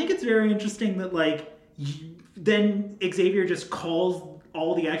 I think it's very interesting that like then Xavier just calls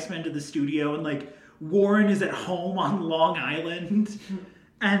all the X-Men to the studio and like Warren is at home on Long Island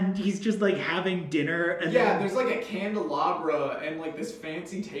and he's just like having dinner and Yeah, then, there's like a candelabra and like this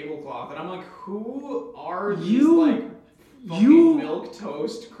fancy tablecloth, and I'm like, who are these You- like fucking you- milk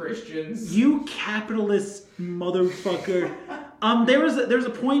toast Christians? you capitalist motherfucker. There's a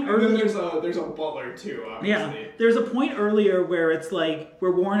point And then earlier. there's a butler too, obviously. Yeah, there's a point earlier where it's like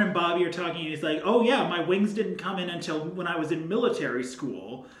where Warren and Bobby are talking, and he's like, "Oh yeah, my wings didn't come in until when I was in military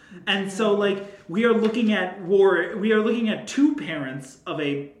school," and so like we are looking at two parents of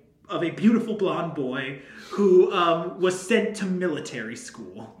a beautiful blonde boy who was sent to military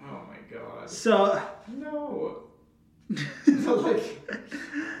school. Oh my god. So No. Like,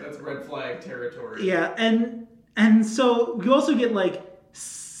 that's red flag territory. yeah, and so you also get like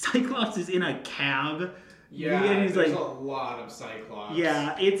Cyclops is in a cab. Yeah, and he's there's like, a lot of Cyclops.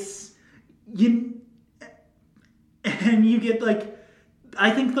 yeah, it's and you get like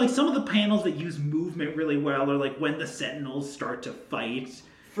I think like some of the panels that use movement really well are like when the Sentinels start to fight.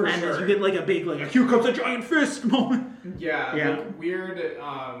 For and sure. you get like a big like here comes a giant fist moment. Yeah, Yeah. like weird,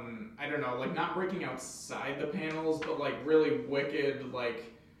 I don't know, like not breaking outside the panels, but like really wicked, like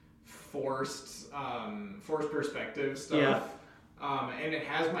forced perspective stuff. Yeah. And it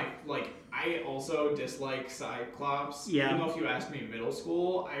has my, like, I also dislike Cyclops. Yeah. Even though if you asked me in middle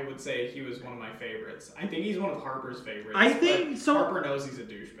school, I would say he was one of my favorites. I think he's one of Harper's favorites. I think but so- Harper knows he's a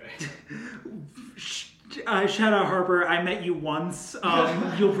douchebag. Shout out Harper, I met you once.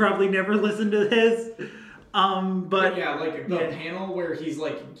 You'll probably never listen to this. But yeah, like the yeah. panel where he's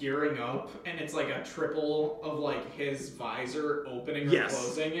like gearing up and it's like a triple of like his visor opening or Yes.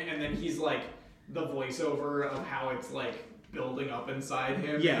 closing, and then he's like the voiceover of how it's like building up inside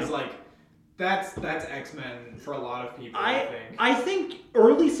him. Yeah. He's like that's X-Men for a lot of people, I think. I think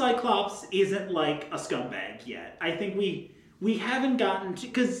early Cyclops isn't like a scumbag yet. I think we haven't gotten to,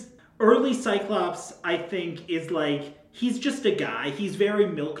 because early Cyclops I think is like he's just a guy. He's very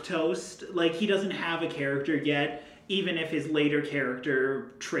milquetoast. Like he doesn't have a character yet, even if his later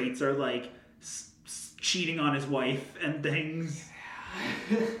character traits are like cheating on his wife and things.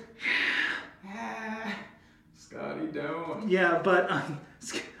 Scotty don't. Yeah, but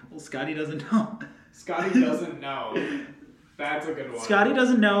well, Scotty doesn't know. Scotty doesn't know. That's a good one. Scotty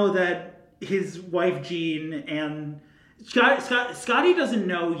doesn't know that his wife Jean and Scotty doesn't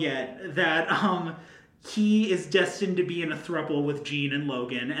know yet that he is destined to be in a throuple with Jean and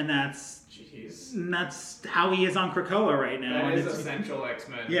Logan, and that's how he is on Krakoa right now. That and is essential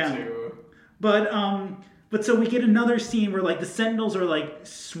X-Men Yeah. too. But so we get another scene where like the Sentinels are like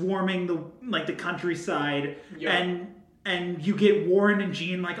swarming the countryside, Yeah. and you get Warren and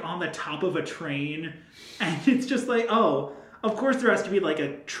Jean like on the top of a train, and it's just like, oh, of course there has to be like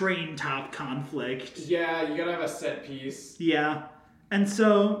a train top conflict. Yeah, you gotta have a set piece. Yeah. And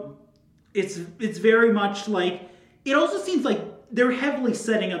so it's very much like, it also seems like they're heavily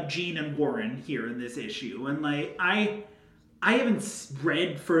setting up Jean and Warren here in this issue, and like I haven't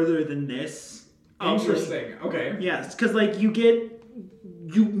read further than this. Interesting. Okay. Yes, because like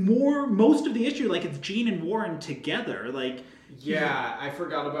most of the issue, like it's Jean and Warren together, like. Yeah, I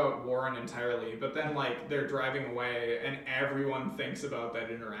forgot about Warren entirely, but then like they're driving away and everyone thinks about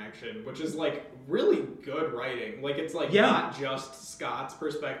that interaction, which is like really good writing. Like it's like not just Scott's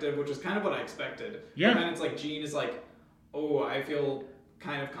perspective, which is kind of what I expected. Yeah. And then it's like Jean is like, oh, I feel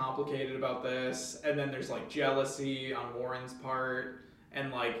kind of complicated about this, and then there's like jealousy on Warren's part,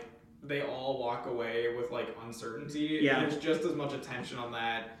 and like they all walk away with like uncertainty. Yeah. And there's just as much attention on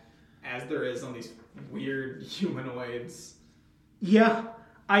that as there is on these weird humanoids. Yeah,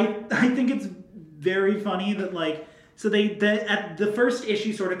 I think it's very funny that like, so at the first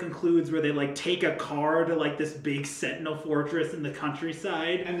issue sort of concludes where they like take a car to like this big Sentinel fortress in the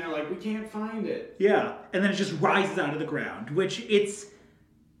countryside, And they're like, we can't find it. yeah, and then it just rises out of the ground, which it's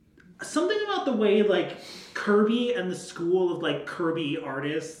something about the way like Kirby and the school of like Kirby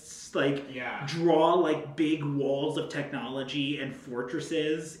artists like Yeah. draw like big walls of technology and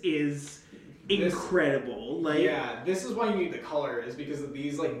fortresses is incredible. Like, yeah, this is why you need the color, is because of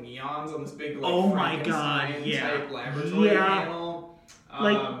these like neons on this big like Oh my God, Frankenstein yeah. type laboratory Yeah. panel.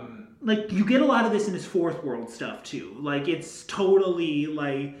 like you get a lot of this in his Fourth World stuff too. Like it's totally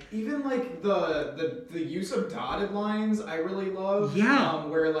like, Even like the use of dotted lines I really love. Yeah.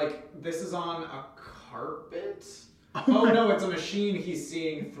 Where like this is on a carpet. Oh Oh my- no, it's a machine he's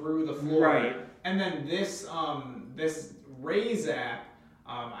seeing through the floor. Right. And then this Ray Zap,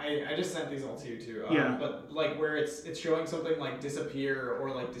 I just sent these all to you too. Yeah. But like where it's showing something like disappear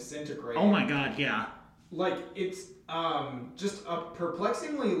or like disintegrate. oh my god, yeah. Like it's just a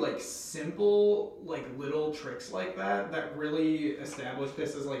perplexingly like simple like little tricks like that really establish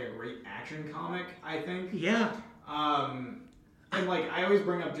this as like a great action comic, I think. Yeah. And like I always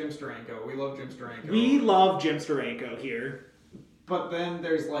bring up Jim Steranko. We love Jim Steranko. We love Jim Steranko here. But then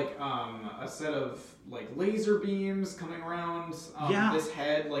there's like a set of like laser beams coming around Yeah. this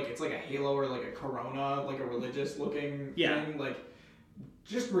head, like it's like a halo or like a corona, like a religious looking Yeah. thing. Like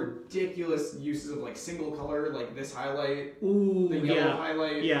just ridiculous uses of like single color, like this highlight, Ooh, the yellow yeah.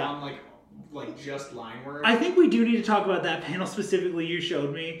 highlight Yeah. on like just line work. I think we do need to talk about that panel specifically you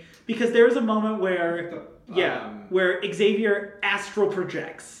showed me, because there was a moment where where Xavier astral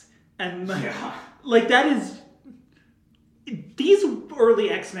projects, and Yeah. like that is these early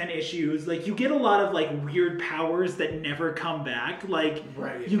X-Men issues, like you get a lot of like weird powers that never come back. Like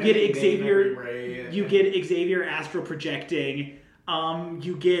Right. you get Every name, Xavier every ray, you and get Xavier astral projecting.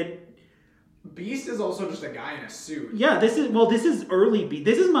 You get Beast is also just a guy in a suit. Yeah, this is early Beast.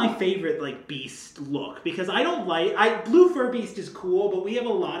 This is my favorite like Beast look, because I don't like Blue Fur Beast is cool, but we have a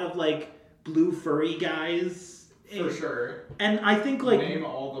lot of like blue furry guys. For sure. And I think like Name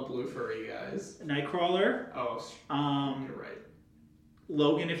all the blue furry guys. Nightcrawler, Oh, you're right.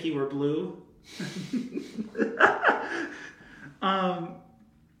 Logan if he were blue.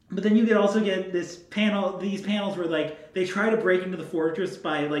 But then you also get these panels where like they try to break into the fortress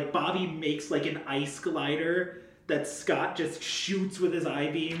by like Bobby makes like an ice glider that Scott just shoots with his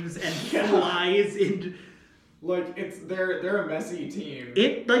eye beams and flies into. Like they're a messy team.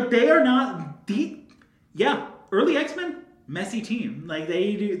 It like they are not early X-Men messy team. Like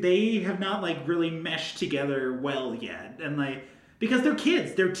they have not like really meshed together well yet, and like because they're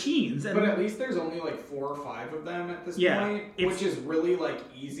kids, they're teens, and But at least there's only like 4 or 5 of them at this point, which is really like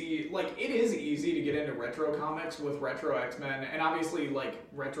easy. Like it is easy to get into retro comics with retro X-Men and obviously like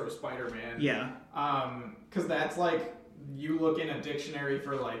retro Spider-Man. yeah. Because that's like you look in a dictionary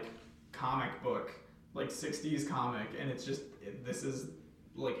for like comic book, like 60s comic, and it's just this is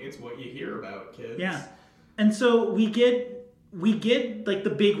like it's what you hear about, kids. Yeah. And so we get like the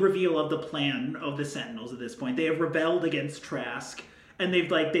big reveal of the plan of the Sentinels at this point. They have rebelled against Trask, and they've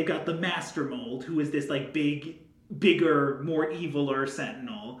got the Master Mold, who is this like bigger, more eviler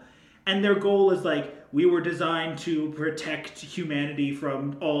Sentinel. And their goal is like, we were designed to protect humanity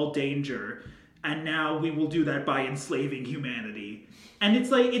from all danger, and now we will do that by enslaving humanity. And it's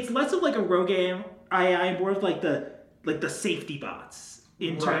like it's less of like a rogue AI, more of like the the safety bots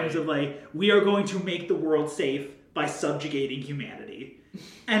in terms of like, we are going to make the world safe by subjugating humanity.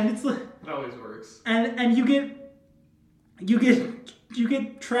 And it's like, It always works. and you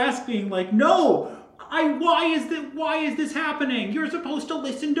get Trask being like, no, why is this happening? You're supposed to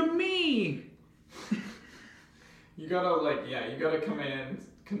listen to me. You gotta command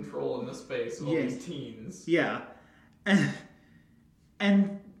control in the space of all these teens. Yeah.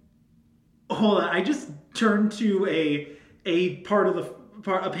 And hold on, I just turned to a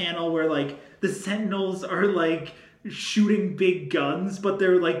panel where like the Sentinels are like shooting big guns, but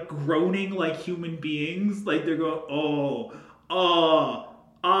they're like groaning like human beings. Like they're going,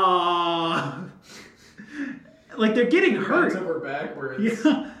 like they're getting hurt. Over backwards.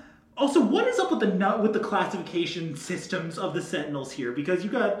 Yeah. Also, what is up with the classification systems of the Sentinels here? Because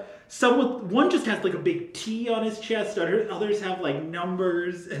you got one just has like a big T on his chest. Others have like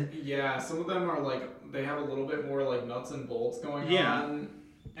numbers. Yeah, some of them are like they have a little bit more like nuts and bolts going on,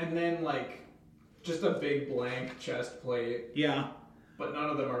 and then like just a big blank chest plate. Yeah. But none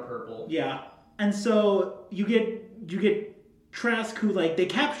of them are purple. Yeah, and so you get Trask, who like they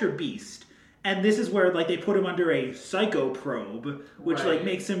capture Beast. And this is where like they put him under a psycho probe, which like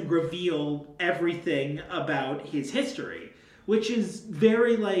makes him reveal everything about his history, which is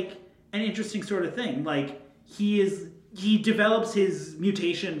very like an interesting sort of thing. Like he develops his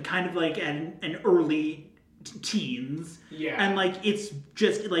mutation kind of like at an early teens, and like it's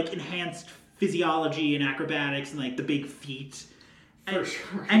just like enhanced physiology and acrobatics and like the big feet. For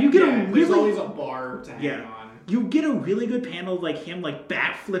sure. And you get there's always a bar to hang on. You get a really good panel of like him like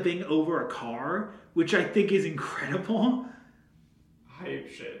backflipping over a car, which I think is incredible. Hype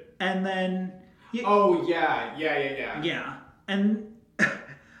shit. And then Yeah. And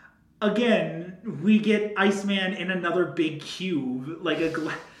again, we get Iceman in another big cube, like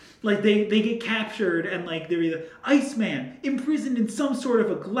like they get captured and like they're either Iceman imprisoned in some sort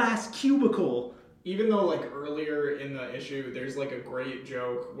of a glass cubicle. Even though, like, earlier in the issue, there's, like, a great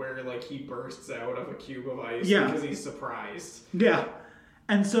joke where, like, he bursts out of a cube of ice because he's surprised. Yeah.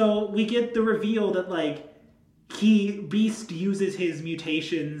 And so we get the reveal that, like, Beast uses his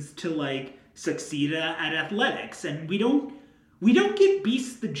mutations to, like, succeed at athletics. And we don't get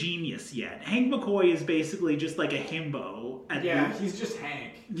Beast the genius yet. Hank McCoy is basically just, like, a himbo. He's just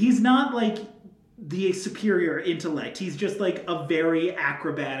Hank. He's not, like, the superior intellect. He's just, like, a very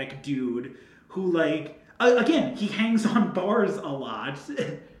acrobatic dude who, like, again, he hangs on bars a lot.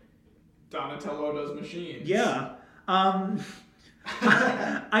 Donatello does machines. Yeah. I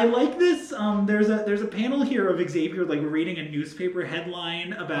like this. There's a panel here of Xavier, like, reading a newspaper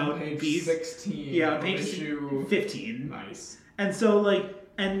headline about page Beast. 16. Yeah, page issue 15. Nice. And so, like,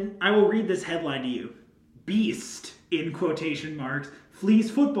 and I will read this headline to you. Beast, in quotation marks,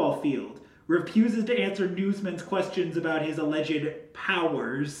 flees football field, refuses to answer newsmen's questions about his alleged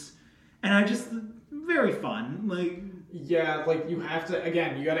powers. And I just, very fun, like... Yeah, like, you have to,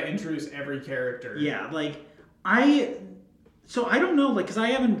 again, you gotta introduce every character. Yeah, like, so I don't know, like, because I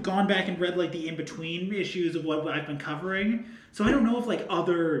haven't gone back and read, like, the in-between issues of what I've been covering, so I don't know if, like,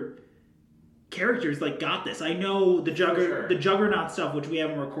 other characters, like, got this. I know the Juggernaut stuff, which we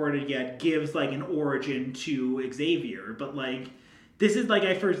haven't recorded yet, gives, like, an origin to Xavier, but, like, this is, like,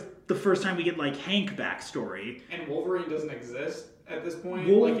 the first time we get, like, Hank backstory. And Wolverine doesn't exist at this point,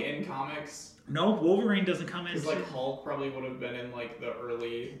 like in comics. No, Wolverine doesn't come in. Because like Hulk probably would have been in like the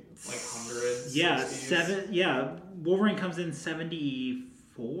early like hundreds. Yeah, 60s. Wolverine comes in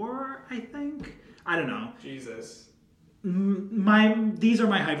 74, I think. I don't know. Jesus. These are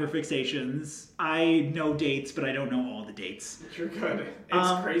my hyperfixations. I know dates, but I don't know all the dates. You're good.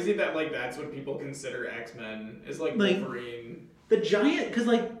 It's crazy that like that's what people consider X-Men is like Wolverine. The giant, because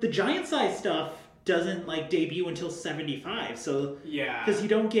like the giant size stuff doesn't like debut until 75, so because you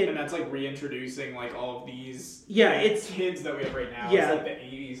don't get, and that's like reintroducing like all of these it's kids that we have right now. It's like the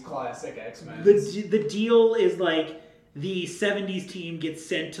 80s classic X-Men. The deal is like the 70s team gets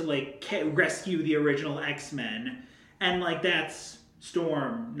sent to like rescue the original X-Men, and like that's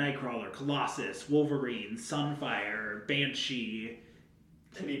Storm, Nightcrawler, Colossus, Wolverine, Sunfire, Banshee,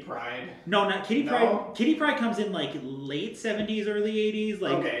 Kitty Pryde. No, not Kitty Pryde. Kitty Pryde comes in like late 70s, early 80s.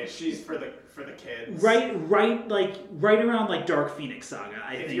 Like okay, she's for the kids. Right around like Dark Phoenix Saga.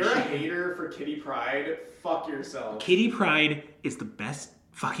 If you're a hater for Kitty Pryde, fuck yourself. Kitty Pryde is the best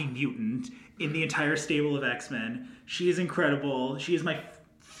fucking mutant in the entire stable of X-Men. She is incredible. She is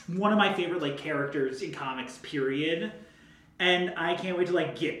one of my favorite like characters in comics, period. And I can't wait to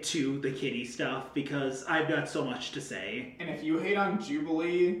like get to the Kitty stuff because I've got so much to say. And if you hate on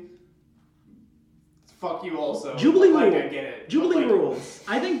Jubilee, fuck you also. Jubilee rules. I get it. Jubilee rules.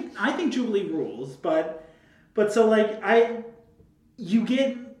 I think Jubilee rules, but But so like you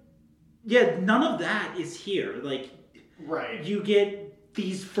get none of that is here. Like Right. you get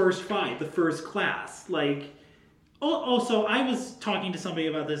these first 5, the first class. Like also I was talking to somebody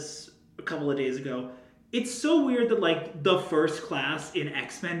about this a couple of days ago. It's so weird that like the first class in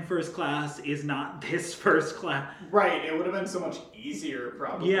X-Men First Class is not this first class. Right. It would have been so much easier,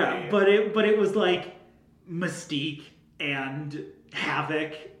 probably. Yeah, but it was like Mystique and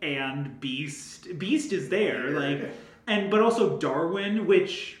Havoc and Beast. Beast is there, Weird. but also Darwin,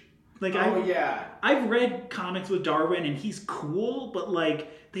 which like yeah. I've read comics with Darwin and he's cool, but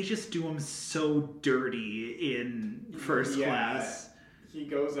like they just do him so dirty in First Class. He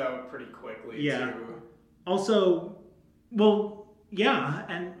goes out pretty quickly Yeah. too. Also, well, yeah,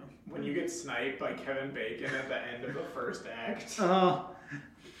 and When you get sniped by Kevin Bacon at the end of the first act,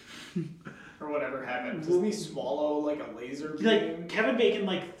 or whatever happens, doesn't he swallow like a laser beam? like Kevin Bacon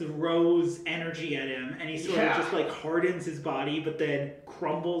like throws energy at him and he sort of Yeah. just like hardens his body but then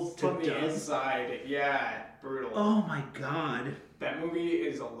crumbles to From the dust. inside. Yeah, brutal. Oh my god. That movie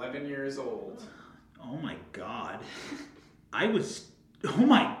is 11 years old. Oh my god. Oh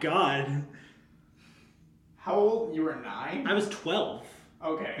my god. How old? You were 9? I was 12.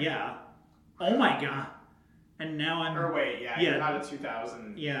 Okay. Yeah. Oh my god. And now I'm Or wait, yeah, Yeah. you're not a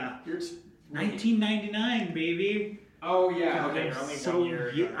 2000. yeah. You're 1999, baby. Oh yeah, God, okay, I'm you're only so 1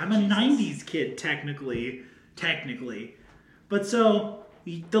 year. younger. I'm a Jesus. 90s kid technically. But so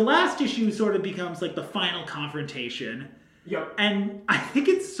the last issue sort of becomes like the final confrontation. Yep. And I think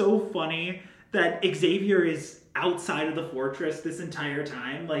it's so funny that Xavier is outside of the fortress this entire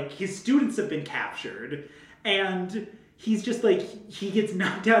time. Like, his students have been captured. And he's just like, he gets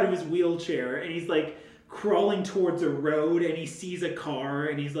knocked out of his wheelchair and he's like crawling towards a road and he sees a car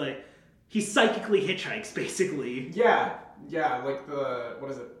and he's like, he psychically hitchhikes basically. Yeah, like what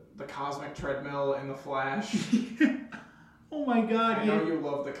is it? The cosmic treadmill in the Flash. Oh my god. I know you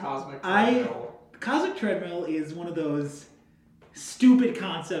love the cosmic I- treadmill. Cosmic Treadmill is one of those stupid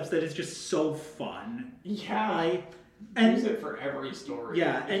concepts that is just so fun. Yeah. And use it for every story.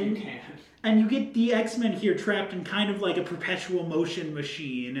 Yeah, if and- you can. and you get the X-Men here trapped in kind of like a perpetual motion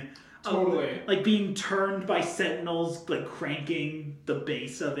machine. Totally. Like being turned by Sentinels, like cranking the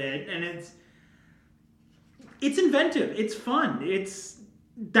base of it, and it's inventive. It's fun. It's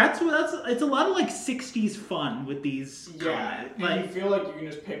a lot of like 60s fun with these Yeah, comics. and Like, you feel like you can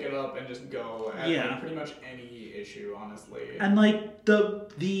just pick it up and just go at Yeah. like pretty much any issue, honestly. and like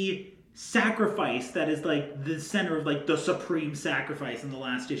the sacrifice that is like the center of like the supreme sacrifice in the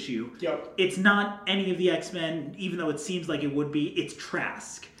last issue. Yep. It's not any of the X-Men, even though it seems like it would be. It's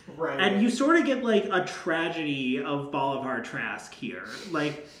Trask. Right. And you sort of get like a tragedy of Bolivar Trask here.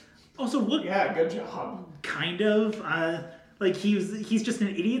 Like, also what Yeah, good job. kind of like he's just an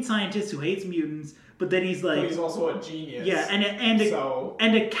idiot scientist who hates mutants, but then he's like But he's also a genius. yeah,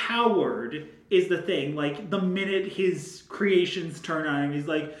 and a coward is the thing. Like the minute his creations turn on him, he's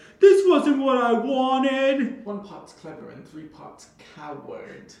like, "This wasn't what I wanted." 1 part's clever and 3 parts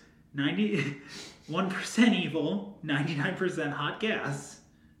coward. 1% evil, 99% hot gas.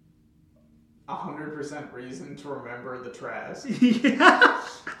 100% reason to remember the Trask. Yeah.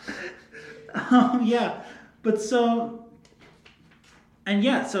 Yeah. But so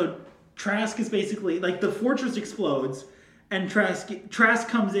Trask is basically like the fortress explodes and Trask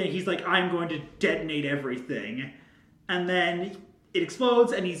comes in, he's like, I'm going to detonate everything. And then it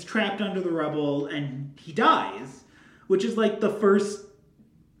explodes and he's trapped under the rubble and he dies. Which is like the first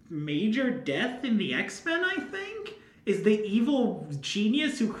major death in the X-Men, I think? Is the evil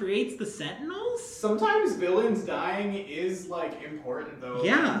genius who creates the Sentinels? Sometimes villains dying is like important though.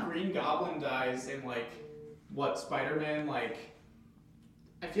 Yeah. Like, Green Goblin dies in like Spider-Man like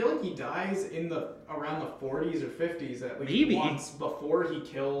I feel like he dies in around the 40s or 50s at least Maybe. once before he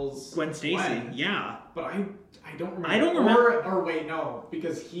kills Gwen Stacy, yeah. But I don't remember. I don't remember. Or wait, no,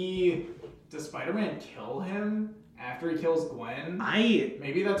 because does Spider-Man kill him after he kills Gwen?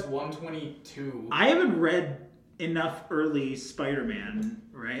 Maybe that's 122. I haven't read enough early Spider-Man,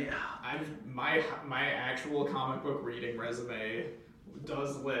 right? My actual comic book reading resume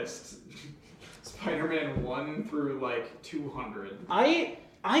does list Spider-Man 1 through like 200. I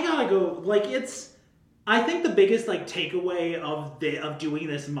gotta go. Like I think the biggest like takeaway of doing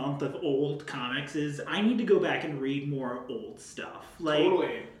this month of old comics is I need to go back and read more old stuff. Like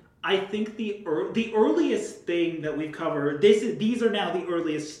Totally. I think the earliest thing that we've covered. These are now the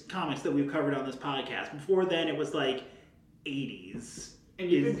earliest comics that we've covered on this podcast. Before then, it was like 80s. And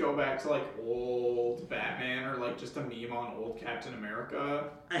you could go back to like old Batman or like just a meme on old Captain America.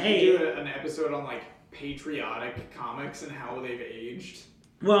 Hey. You do an episode on like patriotic comics and how they've aged.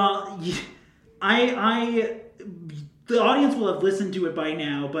 Well, I the audience will have listened to it by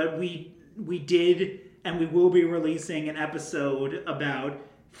now, but we did, and we will be releasing an episode about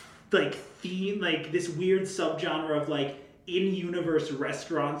like this weird subgenre of like in-universe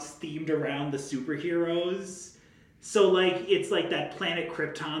restaurants themed around the superheroes. So like it's like that Planet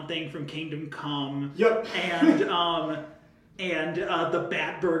Krypton thing from Kingdom Come. Yep. And the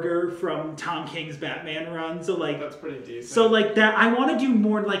Bat Burger from Tom King's Batman run. So like that's pretty decent. So like that, I want to do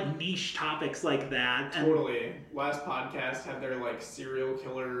more like niche topics like that. Totally. Last podcast had their like serial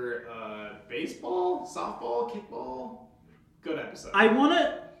killer baseball, softball, kickball. Good episode.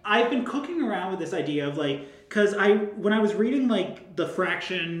 I've been cooking around with this idea of like, cause when I was reading like the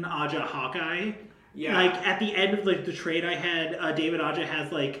Fraction Aja Hawkeye, like at the end of like the trade I had, David Aja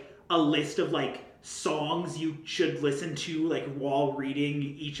has like a list of like songs you should listen to like while reading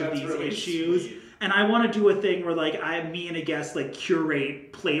each of these really issues. Sweet. And I want to do a thing where like me and a guest like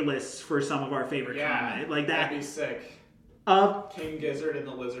curate playlists for some of our favorite comics. Like that'd be sick. King Gizzard and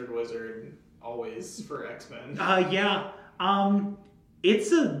the Lizard Wizard, always for X-Men.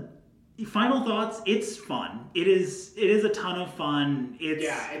 It's a final thoughts. It's fun. It is a ton of fun.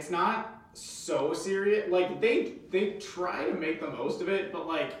 It's not so serious. Like they try to make the most of it, but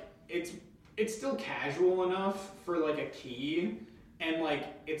like it's still casual enough for like a key, and like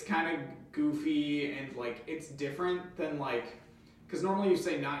it's kind of goofy and like it's different than like, because normally you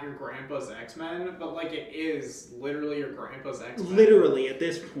say not your grandpa's X-Men, but like it is literally your grandpa's X-Men. Literally at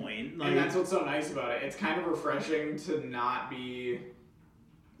this point. Like, and that's what's so nice about it. It's kind of refreshing to not be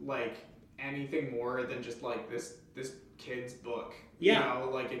like anything more than just like this kid's book. Yeah. You know,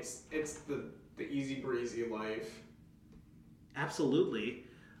 like it's the easy breezy life. Absolutely.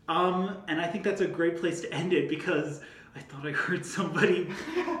 And I think that's a great place to end it, because I thought I heard somebody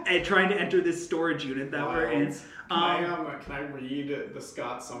trying to enter this storage unit that we're in. Can I read the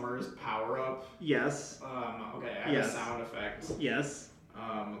Scott Summers Power Up? Yes. Okay, I have a sound effect. Yes.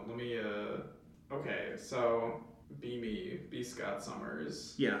 Let me, okay, so be Scott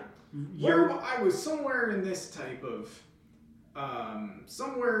Summers. Yeah. I was somewhere in this type of,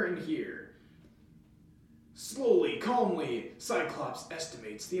 somewhere in here. Slowly, calmly, Cyclops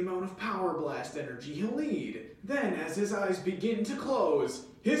estimates the amount of power blast energy he'll need. Then, as his eyes begin to close,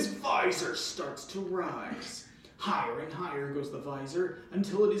 his visor starts to rise. Higher and higher goes the visor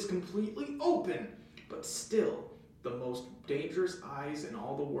until it is completely open. But still, the most dangerous eyes in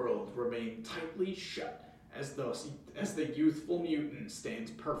all the world remain tightly shut as the youthful mutant stands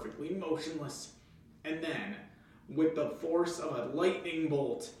perfectly motionless. And then, with the force of a lightning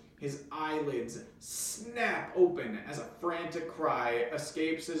bolt, his eyelids snap open as a frantic cry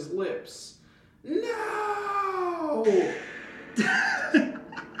escapes his lips. No!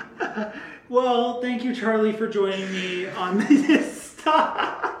 Well, thank you, Charlie, for joining me on this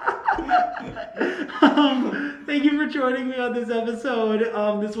thank you for joining me on this episode.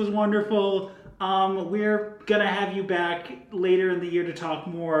 This was wonderful. We're gonna have you back later in the year to talk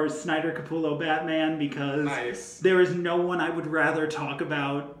more Snyder Capullo Batman, because there is no one I would rather talk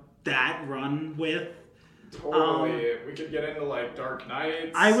about that run with. Totally. We could get into like Dark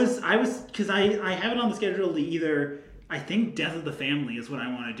Knights. I was because I have it on the schedule to either, I think Death of the Family is what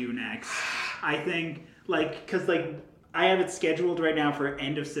I want to do next. I think because I have it scheduled right now for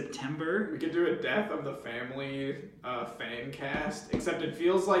end of September. We could do a Death of the Family fan cast, except it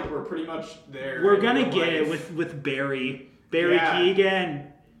feels like we're pretty much there. We're gonna get it with Barry Keoghan.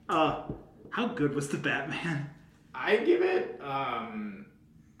 How good was the Batman? I give it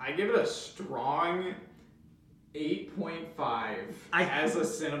a strong 8.5 as a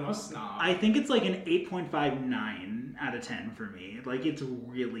cinema snob. I think it's like an 8.59 out of 10 for me. Like, it's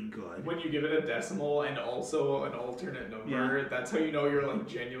really good. When you give it a decimal and also an alternate number, that's how you know you're like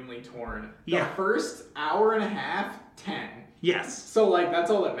genuinely torn. The first hour and a half, 10. Yes. So like that's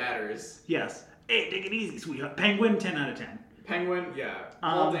all that matters. Yes. Hey, take it easy, sweetheart. Penguin, 10 out of 10. Penguin, yeah.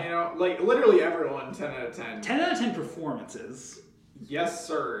 Paul Dano, like literally everyone, 10 out of 10. 10 out of 10 performances. Yes,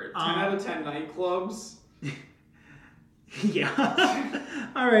 sir. 10 out of 10 nightclubs. Yeah.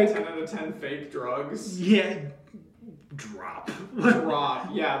 All right. 10 out of 10 fake drugs. Yeah. Drop.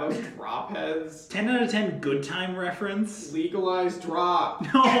 Yeah, those drop heads. 10 out of 10 good time reference. Legalized drop.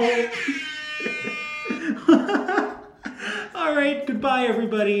 No. All right. Goodbye,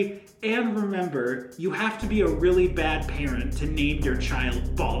 everybody. And remember, you have to be a really bad parent to name your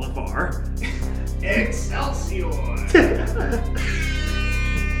child Bolivar. Excelsior!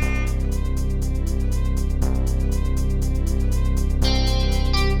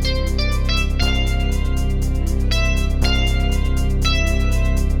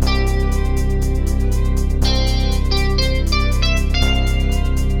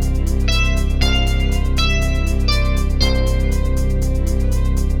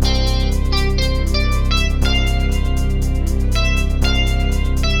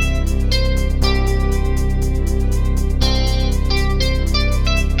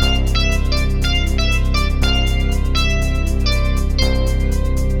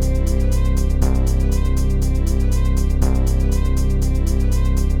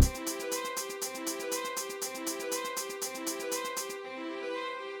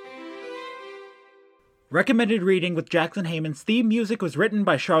 Recommended Reading with Jackson Heyman's theme music was written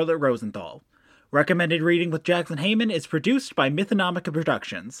by Charlotte Rosenthal. Recommended Reading with Jackson Heyman is produced by Mythonomica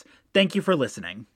Productions. Thank you for listening.